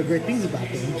nothing but great things about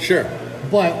them. Sure.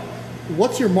 But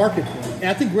what's your market point? And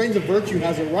I think Grains of Virtue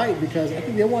has it right because I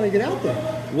think they want to get out there.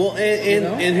 Well,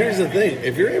 and here's the thing.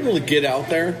 If you're able to get out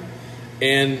there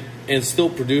and still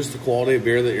produce the quality of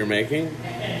beer that you're making,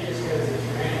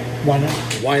 why not?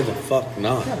 Why the fuck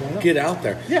not? Yeah, why not? Get out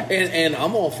there. Yeah. And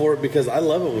I'm all for it because I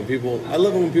love it when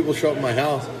people show up at my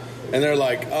house and they're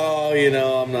like, oh,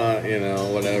 I'm not,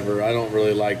 whatever. I don't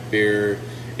really like beer.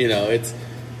 It's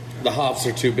the hops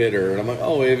are too bitter. And I'm like,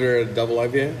 oh, have you ever had a double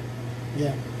IPA?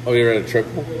 Yeah. Oh, you ever had a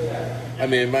triple? I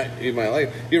mean, you might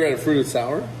like. You ever had a fruited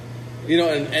sour?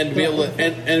 And be able to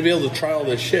and be able to try all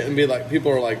this shit and be like,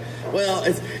 people are like, well,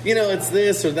 it's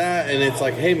this or that, and it's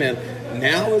like, hey man,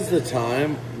 now is the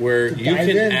time where you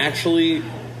can actually,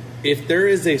 if there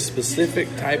is a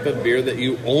specific type of beer that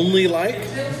you only like,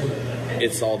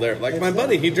 it's all there. Like my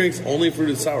buddy, he drinks only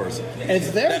fruited sours.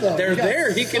 It's there though. They're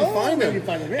there. He can find them.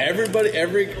 Everybody,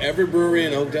 every brewery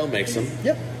in Oakdale makes them.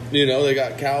 Yep. They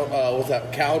got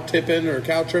Cow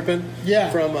Trippin'? Yeah.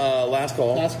 From Last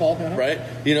Call. Last Call, uh-huh. Right?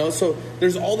 So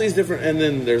there's all these different, and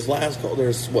then there's Last Call.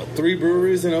 There's, 3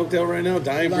 breweries in Oakdale right now?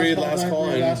 Dying Breed, Last Call,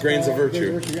 and Grains of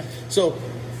Virtue. Yeah. So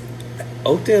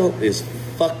Oakdale is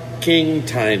fucking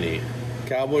tiny.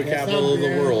 Cowboy capital of the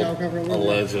world,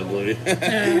 allegedly.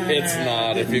 It's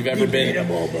not. If you've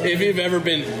ever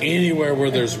been anywhere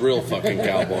where there's real fucking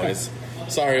cowboys.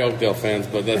 Sorry, Oakdale fans,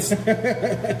 but that's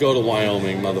go to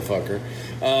Wyoming, motherfucker,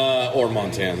 or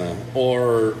Montana,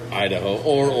 or Idaho,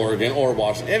 or Oregon, or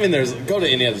Washington. I mean, go to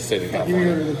any other state in California.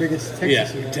 You go to the biggest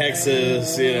Texas.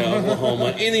 Texas,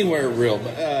 Oklahoma, anywhere real,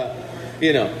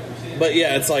 But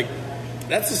yeah, it's like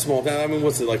that's a small town. I mean,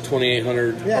 what's it like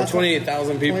 2,800 or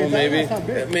 28,000 people? Maybe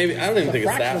I don't even think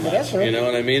it's that much. You know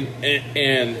what I mean?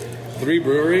 And 3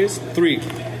 breweries,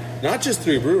 not just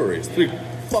 3 breweries, 3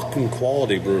 fucking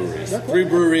quality breweries. 3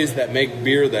 breweries that make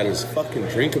beer that is fucking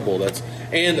drinkable.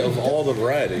 And of all the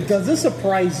varieties. Does it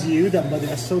surprise you that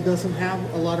Modesto doesn't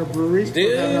have a lot of breweries?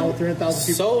 Dude, 300,000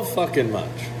 people. So fucking much.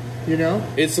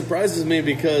 It surprises me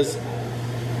because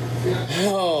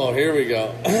Oh, here we go.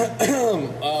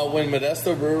 When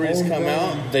Modesto breweries come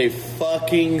out, they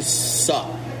fucking suck.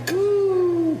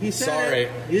 He said Sorry.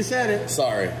 it. He said it.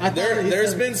 Sorry. I thought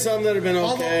There's been some that have been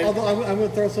okay. Although I'm going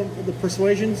to throw some. The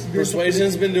Persuasion's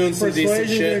Persuasion's been doing some decent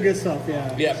shit. doing good stuff.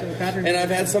 Yeah. Yeah. So Patrick and I've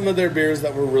had some of their beers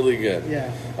that were really good.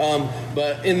 Yeah.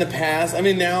 But in the past, I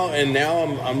mean, now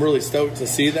I'm really stoked to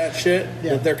see that shit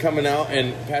that they're coming out,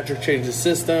 and Patrick changed his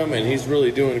system, and he's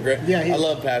really doing great. Yeah, I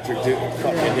love Patrick too.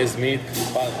 Fucking his meat,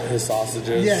 his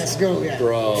sausages. Yes, go yeah.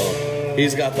 Bro.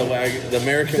 He's got the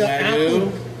American Wagyu.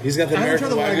 Apple. He's got the I haven't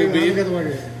American tried the Wagyu beef. I haven't got the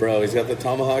Wagyu. Bro, he's got the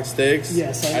tomahawk steaks.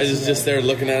 Yes, I was just there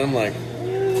looking at him like,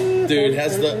 dude,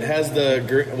 has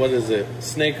the what is it?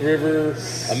 Snake River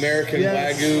American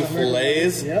Wagyu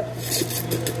fillets. Yep.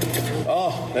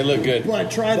 Oh, they look good.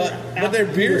 But try but their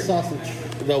beer sausage.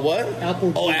 The what?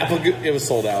 Apple. Oh, apple. It was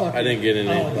sold out. I didn't get any.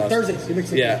 Thursdays. You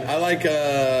mix it. Yeah, I like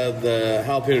the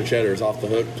jalapeno cheddars off the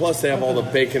hook. Plus, they have all the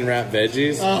bacon wrapped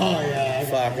veggies. Oh yeah.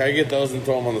 Fuck, I get those and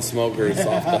throw them on the smoker. It's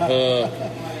off the hook.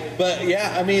 But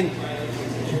yeah, I mean,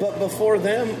 but before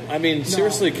them, I mean,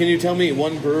 seriously, can you tell me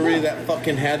one brewery that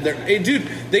fucking had their? Hey, dude,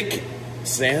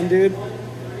 Sand, dude,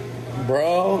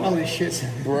 bro. Holy shit,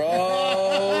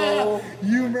 bro.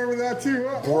 You remember that too,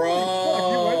 huh?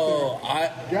 Bro.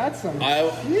 I got some.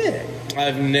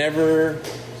 I've never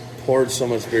poured so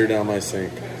much beer down my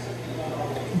sink.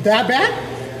 That bad?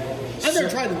 I've never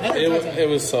tried them. It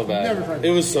was so bad. Never tried them.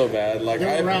 It was so bad. Like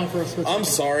They were around for a split I'm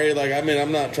second. sorry. Like I mean,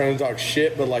 I'm not trying to talk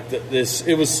shit, but like this,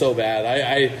 it was so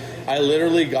bad. I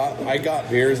literally got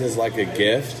beers as like a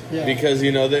gift because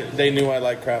you know they knew I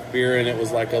like craft beer, and it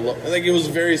was like it was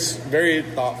very very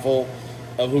thoughtful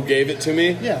of who gave it to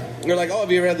me. Yeah. They're like, oh,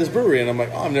 have you ever had this brewery? And I'm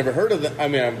like, oh, I've never heard of them. I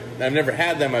mean, I've never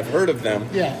had them. I've heard of them.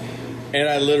 Yeah. And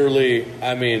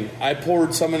I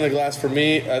poured some in a glass for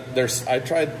me. I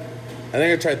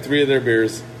think I tried 3 of their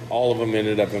beers. All of them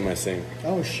ended up in my sink.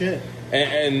 Oh shit.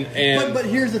 And but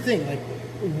here's the thing, like,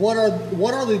 what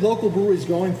are the local breweries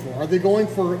going for? Are they going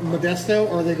for Modesto,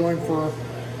 or are they going for?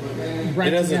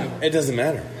 It doesn't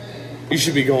matter. You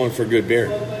should be going for good beer.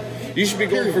 You should be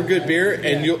going for good beer,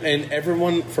 and and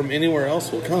everyone from anywhere else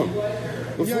will come.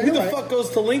 Who the fuck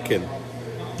goes to Lincoln?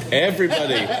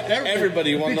 Everybody. Everybody.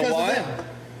 You want to know why?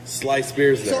 Sliced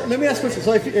beer's there. So let me ask you a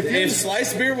question. So if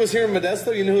Sliced beer was here in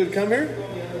Modesto, you know who would come here?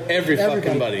 Every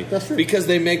fucking buddy. That's true. Because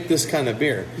they make this kind of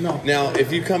beer. No. Now,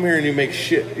 if you come here and you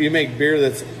make beer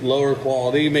that's lower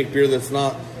quality, you make beer that's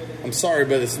not, I'm sorry,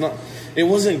 but it's not, it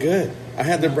wasn't good. I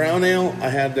had their brown ale, I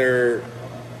had their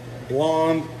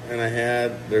blonde, and I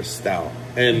had their stout.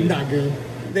 And not good.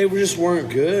 They just weren't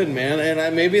good, man.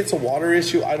 And maybe it's a water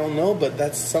issue. I don't know, but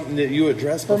that's something that you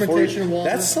address fermentation water.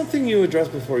 That's something you address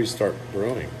before you start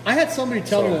brewing. I had somebody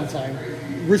tell me one time,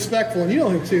 respectful, and you know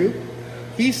him too.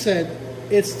 He said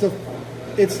it's the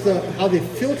how they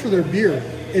filter their beer.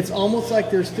 It's almost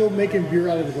like they're still making beer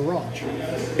out of the garage.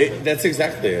 That's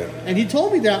exactly it. And he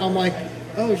told me that. I'm like,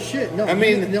 oh shit, no. I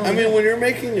mean, when you're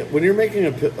making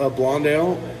a blonde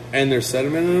ale and there's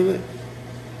sediment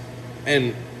in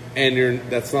it, and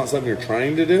that's not something you're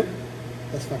trying to do.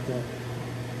 That's fucked up.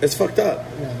 It's fucked up.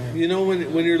 Yeah, you know,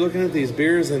 when you're looking at these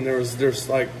beers and there's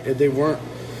like it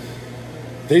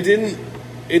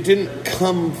didn't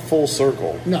come full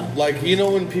circle. No. Like, you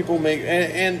know, when people make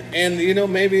and you know,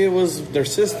 maybe it was their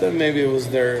system, maybe it was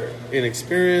their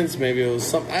inexperience, maybe it was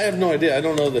something. I have no idea. I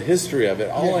don't know the history of it.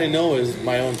 All I know is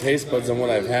my own taste buds and what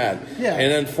I've had. Yeah.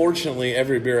 And unfortunately,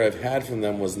 every beer I've had from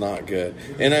them was not good.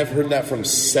 And I've heard that from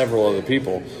several other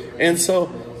people. And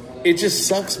so it just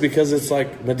sucks because it's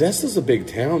like, Modesto's a big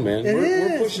town, man.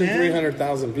 We're pushing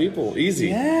 300,000 people. Easy.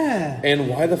 Yeah. And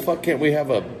why the fuck can't we have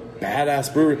a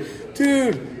badass brewery?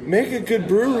 Dude, make a good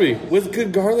brewery with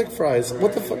good garlic fries.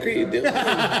 What the fuck are you doing?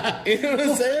 You know what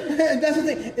I'm saying? And that's the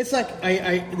thing. It's like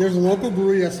there's a local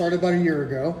brewery that started about a year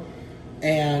ago,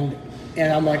 and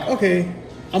I'm like, okay,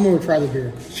 I'm gonna try the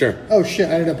beer. Sure. Oh shit,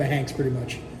 I ended up at Hank's pretty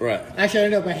much. Right. Actually, I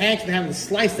ended up at Hank's and having to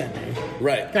slice that day.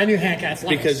 Right. I knew Hank had slice.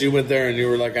 Because you went there and you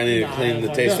were like, I need to clean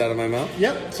the taste out of my mouth.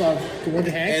 Yep. So I went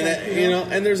to Hank's.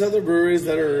 And and there's other breweries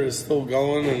that are still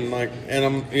going and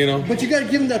I'm. But you got to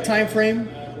give them that time frame.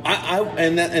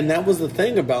 And that was the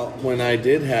thing about when I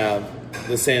did have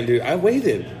the Sand Dude. I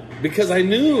waited because I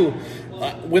knew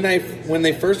when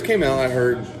they first came out, I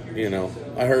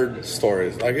heard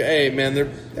stories like, hey man, they're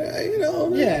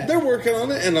working on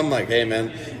it, and I'm like, hey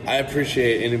man, I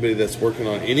appreciate anybody that's working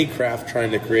on any craft trying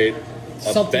to create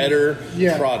a better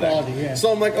product. Quality,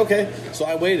 So I'm like, okay. So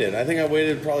I waited. I think I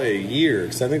waited probably a year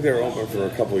because I think they were open for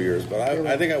a couple of years, but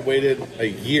I think I waited a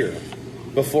year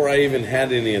before I even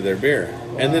had any of their beer.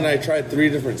 And then I tried 3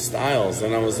 different styles,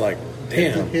 and I was like,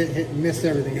 damn. Missed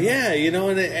everything. Yeah, you know,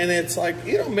 and it's like,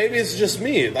 you know, maybe it's just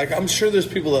me. Like, I'm sure there's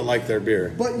people that like their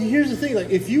beer. But here's the thing, like,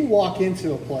 if you walk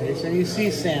into a place and you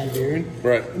see Sand Dune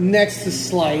Right. next to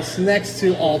Slice, next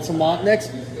to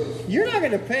Altamont, you're not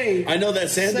going to pay. I know that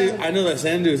Sand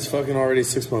Dune is fucking already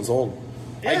 6 months old.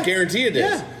 Yeah. I guarantee it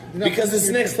is. Yeah. Because it's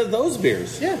next to those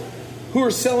beers. Yeah. Who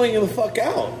are selling the fuck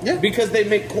out. Yeah. Because they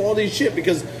make quality shit.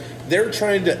 Because they're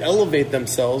trying to elevate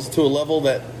themselves to a level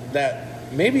that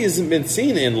maybe hasn't been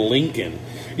seen in Lincoln.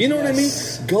 You know what I mean?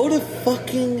 Go to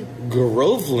fucking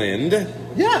Groveland.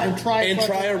 Yeah, and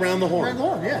try Around the Horn. Around the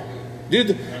Horn, yeah.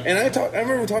 Dude, and I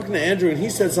remember talking to Andrew, and he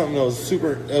said something that was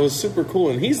super cool,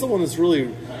 and he's the one that's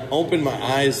really opened my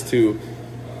eyes to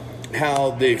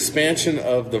how the expansion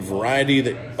of the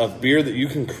variety of beer that you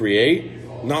can create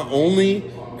not only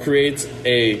creates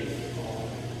a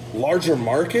larger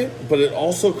market, but it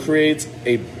also creates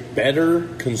a better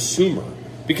consumer.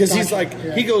 Because he's like,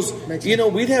 he goes, you know,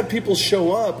 we'd have people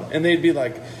show up and they'd be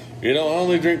like, you know, I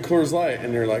only drink Coors Light.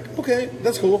 And you're like, okay,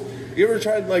 that's cool. You ever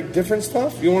tried like different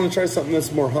stuff? You want to try something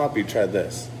that's more hoppy? Try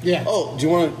this. Yeah. Oh,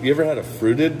 you ever had a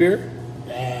fruited beer?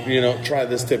 You know, try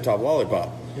this Tip Top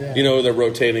Lollipop. Yeah. You know, they're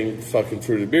rotating fucking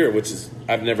fruited beer, which is,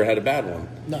 I've never had a bad one.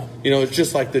 No. You know, it's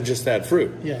just like the Just Add Fruit.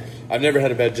 Yeah. I've never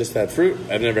had a bad Just Add Fruit.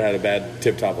 I've never had a bad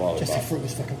Tip Top Lollipop. Just That Fruit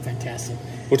was fucking fantastic.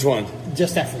 Which one?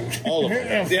 Just That Fruit. All of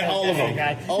them. Yeah, all of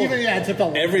them. Tip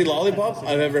Top Every lollipop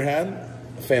I've ever had,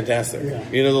 fantastic. Yeah.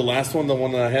 You know, the last one, the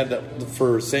one that I had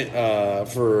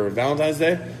for Valentine's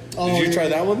Day. Did you try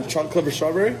that one? Chocolate covered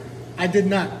strawberry? I did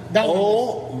not. That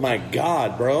one my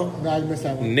God, bro. No, I missed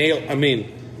that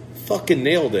one. Fucking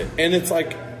nailed it. And it's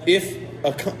like, if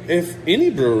any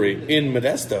brewery in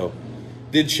Modesto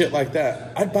did shit like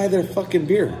that, I'd buy their fucking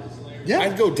beer. Yeah.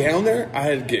 I'd go down there,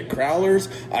 I'd get crowlers,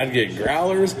 I'd get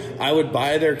growlers, I would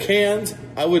buy their cans,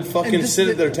 I would fucking sit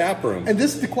at their tap room. And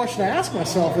this is the question I ask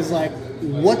myself is like,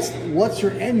 what's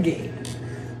your end game?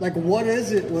 Like, what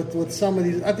is it with some of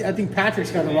these? I think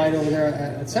Patrick's got it right over there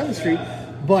at 7th Street,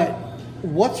 but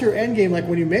what's your end game? Like,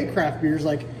 when you make craft beers,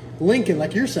 like Lincoln,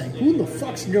 like you're saying, who the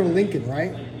fuck's going to go to Lincoln,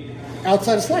 right?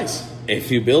 Outside of Slice.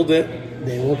 If you build it,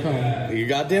 they will come. You're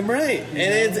goddamn right.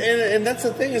 And that's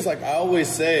the thing is, like I always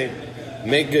say,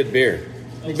 make good beer.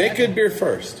 Exactly. Make good beer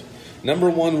first. Number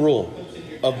one rule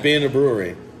of being a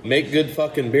brewery: make good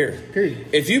fucking beer. Period.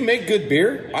 If you make good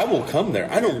beer, I will come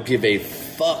there. I don't give a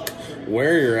fuck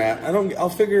where you're at. I'll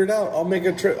figure it out. I'll make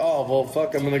a trip. Oh well,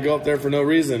 fuck. I'm gonna go up there for no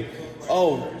reason.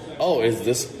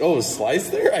 Is Slice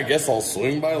there? I guess I'll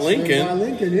swing by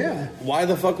Lincoln. Yeah. Why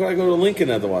the fuck would I go to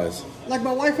Lincoln otherwise? Like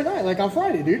my wife and I, like on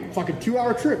Friday, dude. Fucking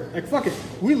 2-hour trip. Like, fuck it.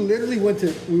 We literally went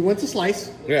to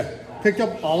Slice. Yeah. Picked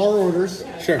up all our orders.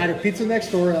 Sure. Had a pizza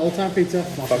next door, Old Time Pizza.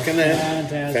 Fucking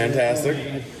fantastic.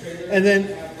 And then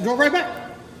drove right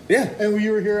back. Yeah. And we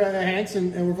were here at Hank's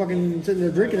and we're fucking sitting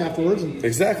there drinking afterwards. And,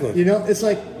 exactly. You know, it's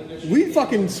like we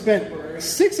fucking spent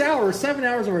 7 hours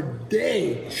of our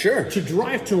day. Sure. To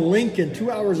drive to Lincoln 2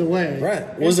 hours away.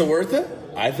 Right. Was it worth it?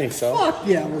 I think so. Fuck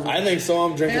yeah. I think so.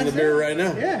 I'm drinking the beer right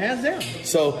now. Yeah, hands down.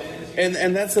 So,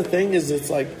 and that's the thing is, it's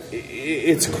like,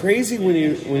 it's crazy when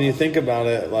you think about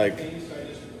it, like,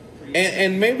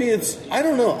 and maybe it's, I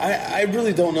don't know. I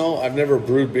really don't know. I've never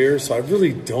brewed beer, so I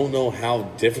really don't know how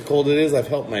difficult it is. I've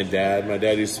helped my dad. My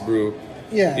dad used to brew,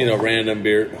 random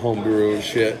beer, home brew and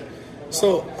shit.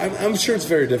 So I'm sure it's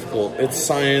very difficult. It's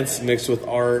science mixed with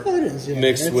art,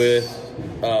 mixed with,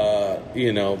 Well,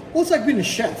 it's like being a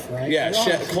chef, right? Yeah,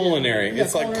 culinary. Yeah,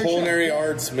 it's like culinary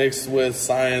arts mixed with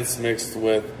science mixed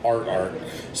with art.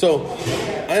 So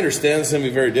I understand it's going to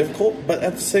be very difficult, but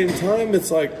at the same time,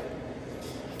 it's like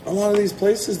a lot of these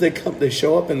places, they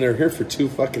show up and they're here for 2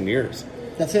 fucking years.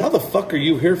 That's it. How the fuck are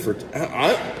you here for?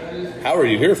 How are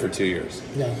you here for 2 years?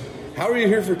 Yeah. How are you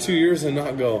here for 2 years and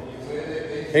not go,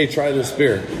 hey, try this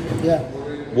beer? Yeah.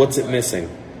 What's it missing?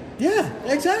 Yeah,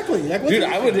 exactly. Like, dude,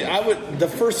 I would. The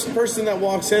first person that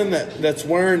walks in that's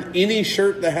wearing any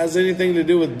shirt that has anything to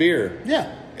do with beer.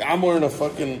 Yeah. I'm wearing a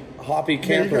fucking Hoppy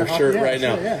Camper shirt right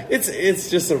now. Yeah. It's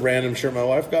just a random shirt my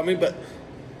wife got me, but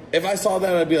if I saw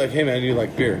that, I'd be like, hey man, you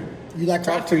like beer? You like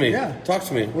talk to me? Yeah. Talk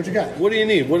to me. What you got? What do you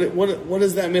need? What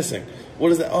is that missing?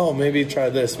 What is that? Oh, maybe try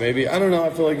this. Maybe I don't know. I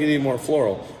feel like you need more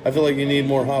floral. I feel like you need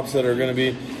more hops that are going to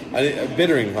be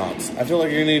bittering hops. I feel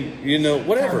like you need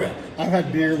whatever. I've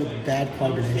had beer with bad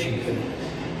carbonation.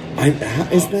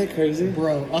 Isn't that crazy,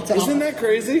 bro? Isn't that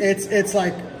crazy? It's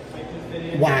like,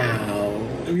 wow.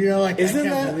 Isn't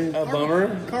that a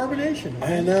bummer? Carbonation.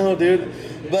 I know, dude.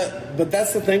 But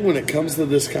that's the thing when it comes to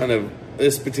this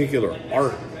particular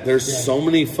art. There's so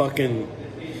many fucking.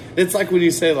 It's like when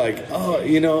you say like, oh,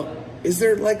 is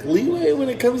there like leeway when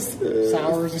it comes to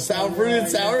Sours and stuff, fruited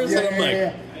sours? Yeah, and I'm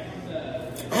yeah.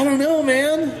 I don't know,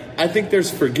 man. I think there's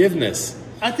forgiveness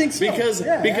I think so. because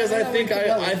Yeah,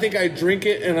 I think I drink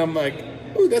it and I'm like,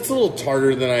 ooh, that's a little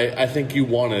tartar than I think you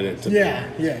wanted it to be.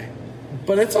 Yeah.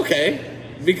 But it's okay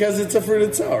because it's a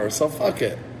fruited sour, so fuck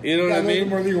it. You know what I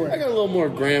mean? I got a little more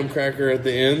graham cracker at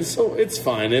the end, so it's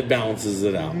fine. It balances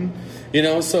it out. You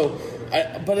know, so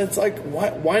but it's like,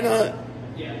 why not?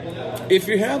 If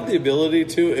you have the ability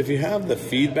to, if you have the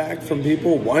feedback from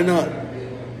people, why not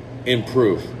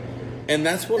improve? And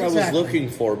that's what I was looking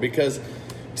for, because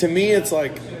to me, it's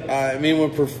like, I mean,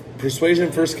 when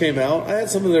Persuasion first came out, I had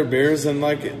some of their beers, and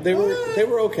like they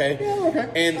were okay. Yeah, okay.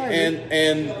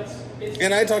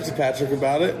 And I talked to Patrick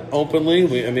about it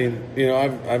openly. I mean, you know,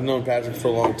 I've known Patrick for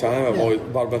a long time. I've always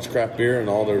bought a bunch of craft beer and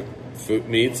all their food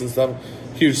meats and stuff.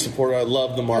 Huge supporter. I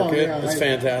love the market. It's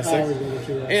fantastic.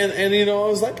 And you know, I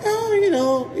was like, oh, you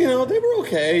know, they were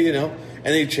okay, you know.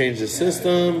 And he changed his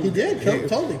system. He did,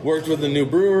 totally. Worked with a new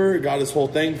brewer, got his whole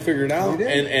thing figured out.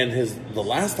 And the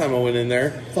last time I went in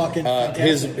there, fucking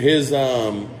his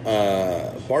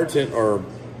bartend or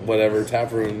whatever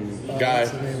taproom guy,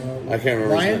 I can't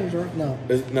remember. Ryan?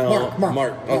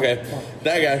 Mark. Okay, Mark.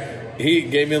 That guy. He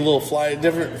gave me a little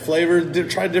different flavor.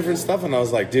 Tried different stuff, and I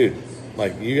was like, dude.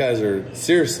 Like, you guys are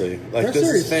seriously like, this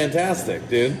is fantastic,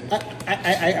 dude.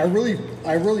 I really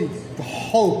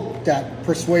hope that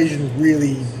Persuasion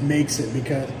really makes it,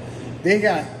 because they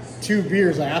got two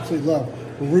beers I absolutely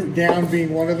love. Root Down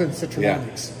being one of them,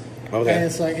 Citronomics. Yeah. Okay. And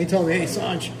it's like, he told me, hey,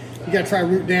 Sanj, you got to try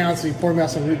Root Down. So he poured me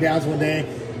out some Root Downs one day.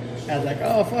 I was like,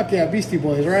 oh, fuck yeah, Beastie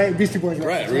Boys, right? Beastie Boys.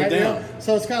 Right, Root Down. You know?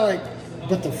 So it's kind of like,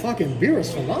 but the fucking beer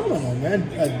is phenomenal, man.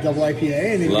 A double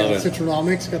IPA, and then you got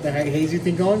Citronomics, got the hazy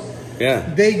thing going. Yeah.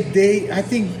 I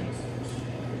think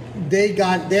they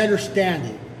understand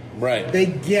it. Right. They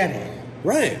get it.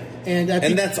 Right. And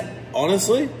that's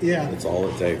honestly, that's all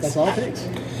it takes. That's all it takes.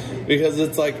 Because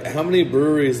it's like, how many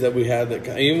breweries that we had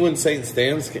that, even when St.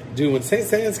 Stan's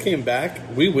came back,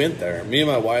 we went there. Me and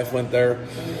my wife went there.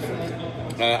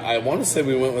 I want to say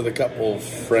we went with a couple of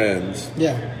friends.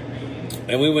 Yeah.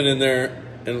 And we went in there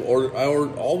and ordered.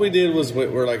 All we did was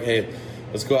we're like, hey,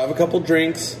 let's go have a couple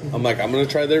drinks. I'm like, I'm going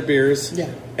to try their beers. Yeah.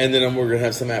 And then we're going to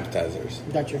have some appetizers.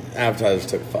 Gotcha. Appetizers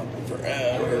took fucking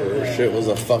forever. Shit was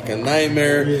a fucking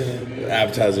nightmare. Yeah.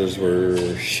 Appetizers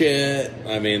were shit.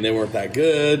 I mean, they weren't that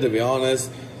good, to be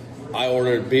honest. I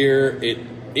ordered beer.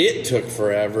 It took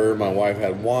forever. My wife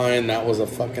had wine. That was a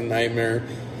fucking nightmare.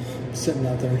 Sitting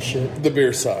out there and shit. The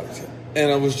beer sucked.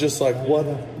 And I was just like,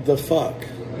 what the fuck,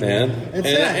 man? It's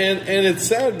sad. And it's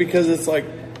sad because it's like,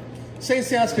 St.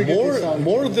 Stan's could get I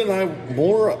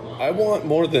want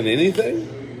more than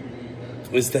anything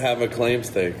is to have a claim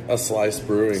steak, a sliced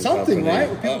brewing something,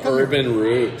 company, right? Urban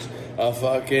Roots, a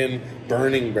fucking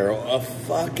Burning Barrel, a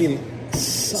fucking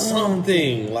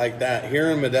something like that here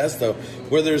in Modesto,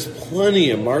 where there's plenty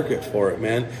of market for it,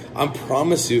 man. I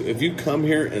promise you, if you come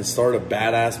here and start a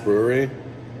badass brewery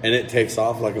and it takes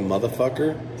off like a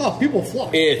motherfucker, oh, people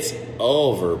flock. It's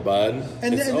over, bud.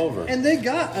 It's over. And they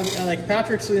got, I mean, like,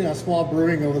 Patrick's in a small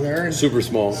brewing over there. And super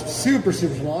small. Super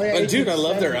small. Yeah, dude, I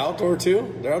love their outdoor,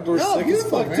 too. Their outdoor sick as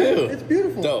fuck, man. Too. It's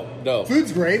beautiful. Dope.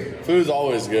 Food's great. Food's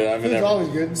always good. I mean, Food's always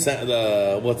good.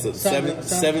 What's it?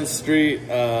 7th Street.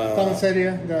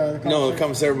 Commissariat? No, the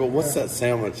Commissariat, but what's that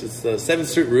sandwich? It's the 7th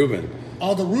Street Reuben.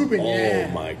 Oh, the Reuben, yeah.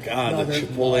 Oh, my God. The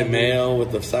Chipotle mayo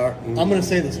with the sour. I'm going to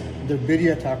say this. They're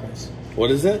birria tacos. What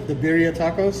is it? The birria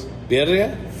tacos.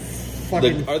 Birria?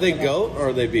 Are they goat or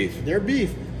are they beef? They're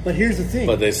beef. But here's the thing.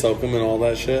 But they soak them in all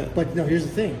that shit? But no, here's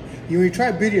the thing. When you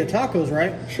try birria tacos,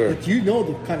 right? Sure. But you know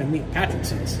the kind of meat Patrick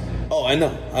says. Oh, I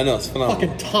know. It's phenomenal.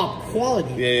 Fucking top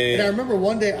quality. Yeah. And I remember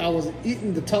one day I was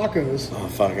eating the tacos. Oh,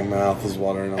 fucking mouth is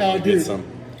watering. I want to get some.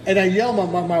 And I yell,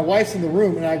 my wife's in the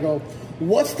room, and I go,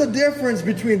 what's the difference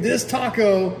between this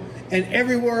taco and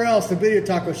everywhere else, the birria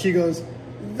taco? She goes,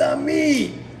 the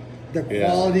meat. The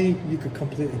quality, you could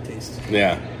completely taste.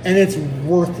 Yeah. And it's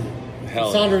worth it.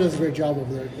 Sandra does a great job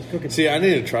over there. Cooking. See, I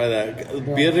need to try that.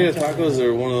 Birria tacos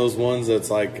are one of those ones that's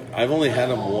like, I've only had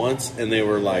them once, and they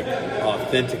were like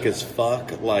authentic as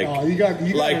fuck. Like,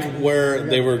 where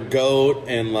they were goat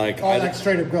and like. Oh, like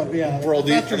straight up goat, yeah. Bro,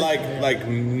 like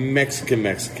Mexican.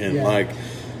 Yeah. Like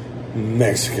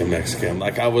Mexican.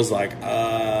 Like, I was like,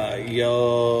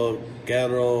 yo.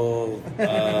 Quiero,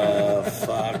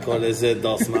 fuck, what is it,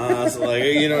 dos más? Like,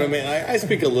 you know what I mean? I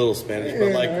speak a little Spanish,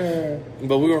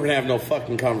 but we weren't having no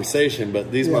fucking conversation.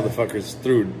 But these motherfuckers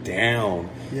threw down,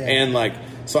 and like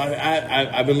So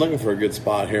I've been looking for a good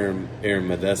spot here in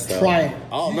Modesto. Try it.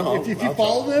 Oh no! If you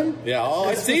follow them, yeah. Oh,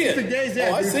 I see it. Days,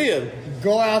 I see it.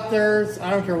 Go out there. I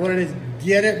don't care what it is.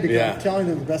 Get it because Yeah. I'm telling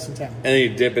you, they're the best in town. And then you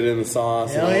dip it in the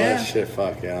sauce Hell and all yeah. that shit.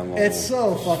 Fuck yeah! It's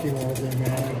so fucking worth it,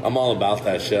 man. I'm all about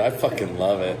that shit. I fucking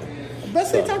love it.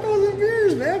 Best thing tacos and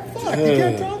beers, man. Fuck, you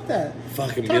can't top that.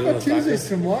 Fucking Taco beautiful Tuesdays tacos.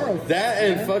 tomorrow. That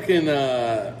and fucking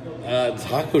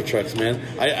taco trucks, man.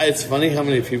 It's funny how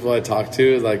many people I talk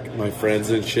to, like my friends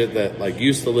and shit, that like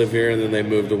used to live here and then they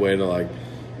moved away to like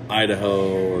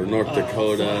Idaho or North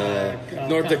Dakota,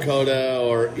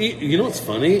 or you know what's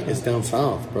funny? It's down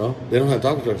south, bro. They don't have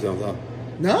taco trucks down south.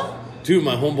 No? Dude,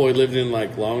 my homeboy lived in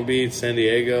like Long Beach, San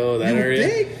Diego, that You area.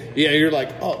 think? Yeah, you're like,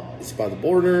 oh, it's by the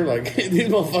border. Like these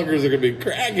motherfuckers are gonna be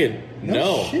cracking.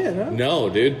 No shit, huh? No,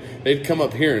 dude. They'd come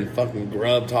up here and fucking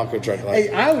grub taco truck. Like, Hey,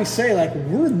 I always say, like,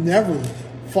 we're never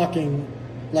fucking,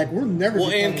 like, we're never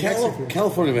well, and becoming Mexican.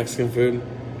 California Mexican food.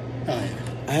 Oh,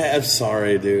 I'm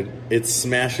sorry, dude. It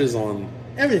smashes on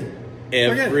everything.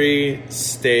 every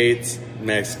state's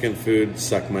Mexican food.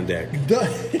 Suck my dick.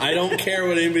 I don't care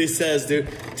what anybody says, dude.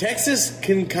 Texas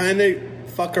can kind of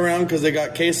fuck around because they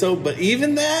got queso, but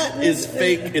even that is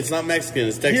fake. It's not Mexican.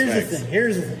 It's Tex-Mex.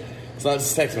 Here's the thing. It's not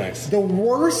just Tex-Mex. The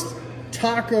worst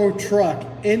taco truck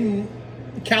in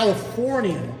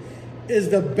California is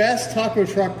the best taco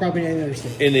truck probably in any other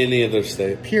state. In any other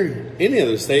state. Period. Any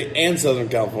other state and Southern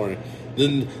California.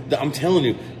 Then I'm telling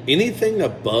you, anything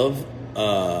above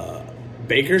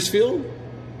Bakersfield,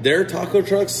 their taco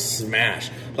trucks smash.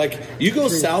 Like, you go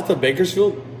south of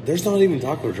Bakersfield, there's not even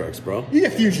taco trucks, bro. You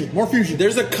get fusion, more fusion.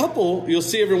 There's a couple you'll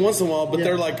see every once in a while, but Yeah.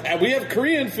 they're like, we have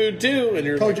Korean food too, and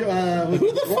you're like,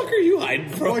 who the fuck are you hiding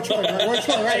from? Roy Choi, right? Roy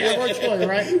Choi, right? Yeah, Roy Choi, right?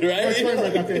 Right? Roy Choi,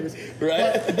 right? Not famous.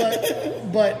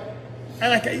 Right? But I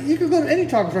like, you can go to any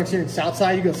taco trucks here in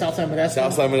Southside. You go Southside Modesto.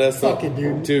 Southside Modesto. Fuck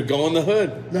it, dude. Go in the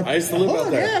hood. I used to live out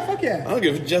there. Yeah, fuck yeah. I don't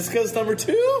give. Jessica's number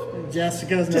 2.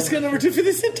 Jessica number 2,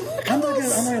 50 cent tacos. I'm not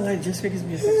gonna lie. Jessica gives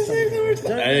me a second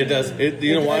stomach. And it does.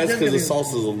 You know why? It's because the salsa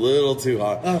is a little too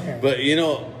hot. Okay. But you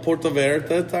know, Puerto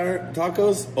Vallarta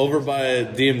tacos over by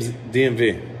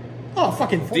DMV. Oh,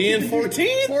 fucking 14th.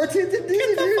 14th? 14th, Get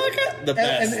the fuck out. The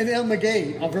best. And El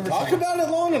Magay of Riverside. Talk about it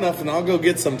long enough, and I'll go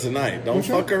get some tonight. Don't Which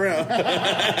one? fuck around.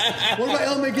 What about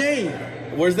El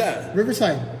Magay? Where's that?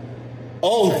 Riverside.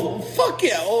 Oh, fuck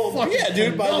yeah! Oh, Fucking yeah,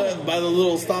 dude. By the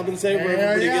little stop and save where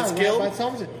everybody gets killed. By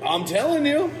Thompson. I'm telling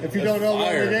you. If you don't know what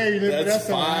fire. it is, you live in That's Modesto,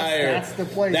 fire. that's the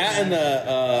place. That and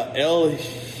the El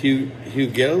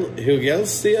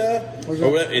Hugelsia, What's or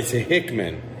that? what? It's a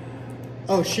Hickman.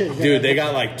 Oh shit, Dude, they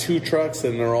got like 2 trucks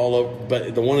and they're all over.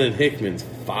 But the one in Hickman's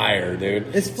fire,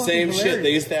 dude. It's fucking same hilarious. shit.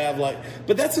 They used to have like,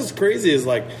 but that's what's crazy is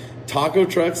like taco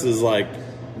trucks is like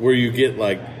where you get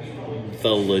like the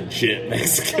legit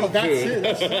Mexican Oh, that's food.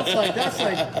 it. That's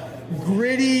like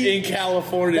gritty. In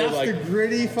California, That's like the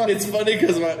gritty fucking. it's funny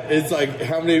because it's like I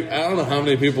don't know how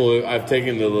many people I've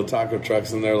taken to the taco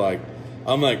trucks and they're like,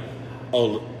 I'm like,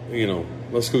 oh, you know,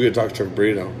 let's go get a taco truck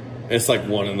burrito. And it's like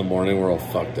 1 a.m. We're all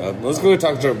fucked up. Let's go get a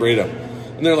taco truck burrito.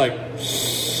 And they're like,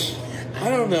 I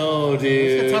don't know,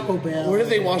 dude. Let's get Taco Bell. Where do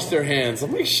they wash their hands?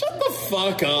 I'm like, shut the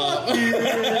fuck up.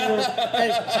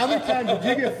 Hey, how many times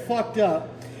did you get fucked up?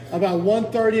 About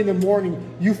 1:30 in the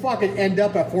morning, you fucking end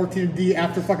up at 14D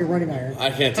after fucking running iron. I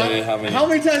can't tell you how many. How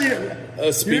many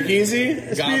times? Speakeasy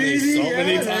got me Speakeasy, so yeah,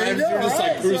 many there you times. go, You're just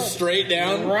like right, cruise so- straight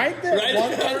down, Right there,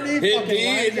 130, hit fucking D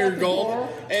lines and you're out the gold. door.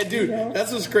 And dude, You know?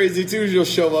 that's what's crazy too. Is you'll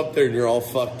show up there and you're all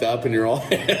fucked up and you're all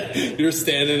you're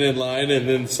standing in line and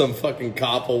then some fucking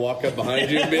cop will walk up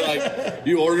behind you and be like,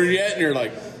 "You ordered yet?" And you're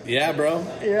like, "Yeah, bro."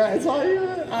 Yeah, it's all you.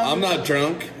 I'm not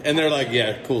drunk. And they're like,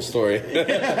 yeah, cool story.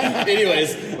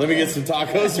 Anyways, let me get some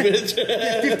tacos, bitch.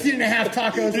 15 and a half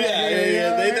tacos.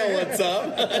 Yeah. They know what's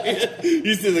up.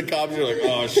 You see the cops, you're like,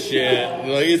 oh, shit.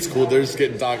 You're like, it's cool. They're just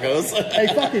getting tacos. Hey,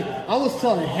 fucking, I was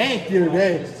telling Hank the other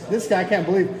day, this guy I can't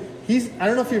believe. I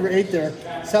don't know if you ever ate there,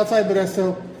 Southside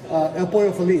Modesto, El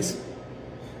Pollo Feliz.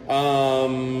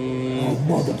 I'm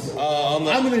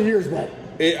in the years back.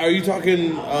 Are you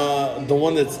talking the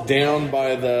one that's down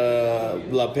by the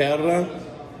La Perla?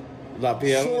 La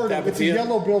Perla? Sort of. It's a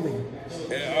yellow building.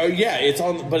 Yeah, it's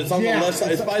on the left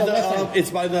side. It's by the left side.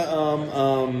 it's by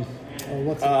the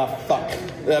What's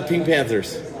the Pink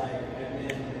Panthers.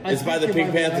 It's by the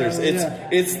Pink Panthers.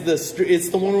 It's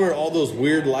the one where all those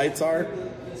weird lights are.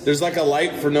 There's like a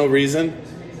light for no reason.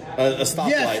 A stoplight.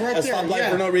 Yes, right a there, stoplight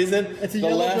yeah. for no reason. It's a The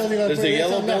yellow left, building on the There's a right,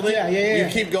 yellow it's on the left, building. yeah.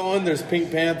 You keep going. There's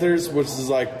Pink Panthers, which is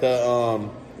like the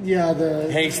the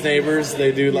Hank's Neighbors.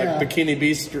 They do like Yeah. Bikini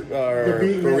Beast or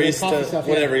coffee barista, stuff,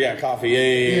 whatever. Yeah, coffee.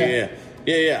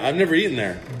 Yeah. I've never eaten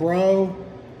there. bro.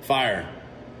 Fire.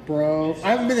 Bro,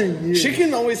 I haven't been there in years.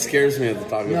 Chicken always scares me at the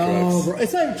taco No, trucks. bro.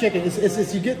 It's not even chicken.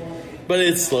 It's you get... But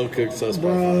it's slow cooked, so it's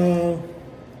probably fine. Bro,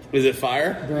 Is it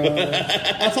fire? bro.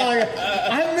 That's all I got.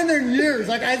 I haven't been there in years.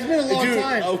 Like, it's been a long Dude,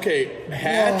 time. okay.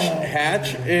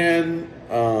 Hatch and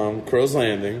Crow's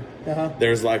Landing. Uh-huh.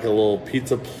 There's like a little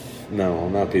pizza... No,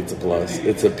 not Pizza Plus.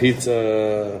 It's a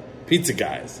Pizza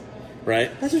Guys,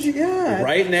 right? That's what you got.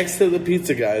 Right next to the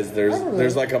Pizza Guys,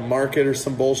 there's like a market or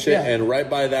some bullshit, Yeah. and right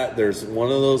by that, there's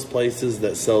one of those places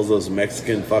that sells those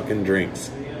Mexican fucking drinks,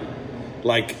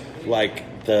 like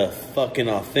the fucking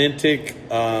authentic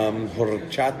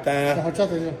horchata, The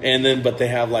horchata, yeah. and then but they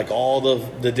have like all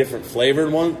the different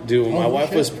flavored ones. Dude, when my wife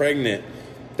shit. was pregnant,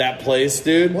 that place,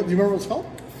 dude. What, do you remember what it's called?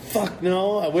 Fuck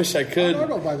no, I wish I could. I don't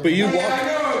know, by the but way. you I walk.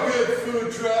 know a good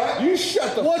food truck. You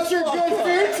shut the. What's your fuck good up.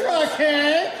 food truck,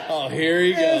 Hank? Oh, here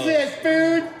he Is goes. it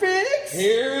Food Fix?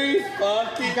 Here he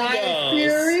fucking Guy goes.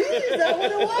 Fury? Is that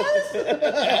what it was?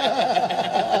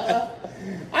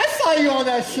 I saw you on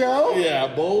that show. Yeah,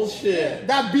 bullshit.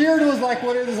 That beard was like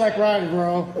what it is like Ryan,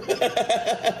 bro.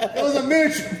 It was a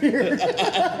mooch beard.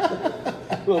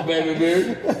 Little baby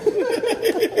beard.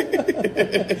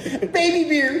 Baby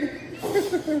beard.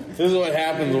 This is what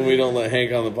happens when we don't let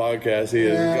Hank on the podcast. He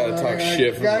has got to talk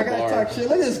shit from the Gotta bar. talk shit.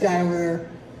 Look at this guy over there.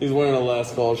 He's wearing a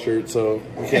Last Call shirt, so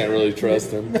we can't really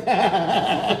trust him.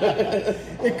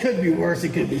 It could be worse.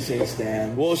 It could be Say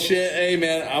Stan. Well, shit. Hey,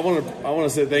 man, I want to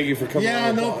say thank you for coming on.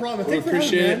 Yeah, the no pod. problem. We Thanks for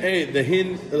appreciate having it. me,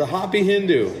 Hey, the Hoppy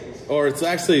Hindu, or it's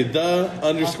actually the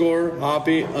 _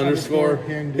 Hoppy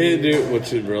 _ Hindu,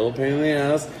 which is a real pain in the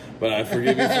ass, but I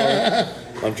forgive you for it.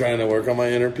 I'm trying to work on my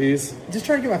inner peace. Just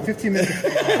trying to get my 15 minutes.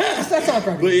 That's all I'm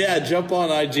trying to But do. yeah, jump on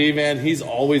IG, man. He's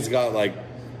always got like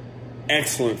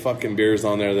excellent fucking beers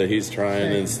on there that he's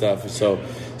trying and stuff. So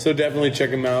definitely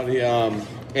check him out. He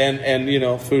and you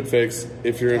know, Food Fix.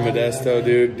 If you're in Modesto,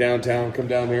 dude, downtown, come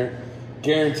down here.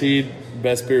 Guaranteed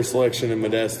best beer selection in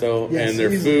Modesto, Yes, and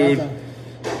their easy, food.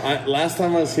 Last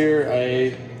time I was here, I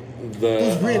ate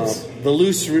Those ribs. the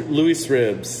Louis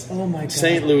ribs. Oh my God.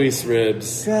 St. Louis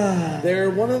ribs. God. They're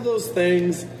one of those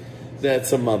things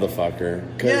that's a motherfucker.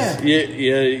 Yeah.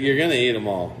 You're gonna eat them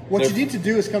all. What They're- you need to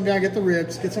do is come down, get the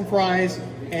ribs, get some fries,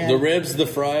 and the ribs, the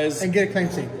fries, and get a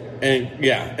claim steak. and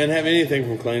have anything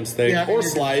from Claim Steak Yeah, or and you're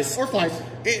Slice. good. Or slice.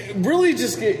 Really,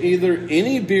 just get either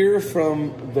any beer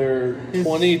from their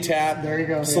 20 tap There you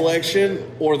go, yeah. selection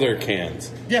or their cans,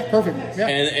 Yeah, perfect. Yeah.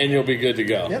 and you'll be good to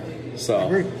go. Yep. So, I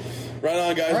agree. right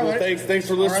on, guys. All right, well, buddy. thanks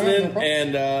for All right, listening, no problem.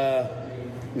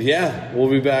 and yeah, we'll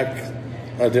be back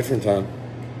a different time.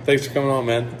 Thanks for coming on,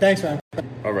 man. Thanks, man.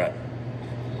 All right.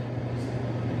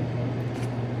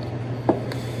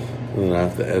 I'm gonna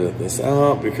have to edit this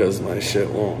out because my shit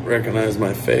won't recognize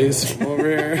my face from over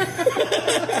here.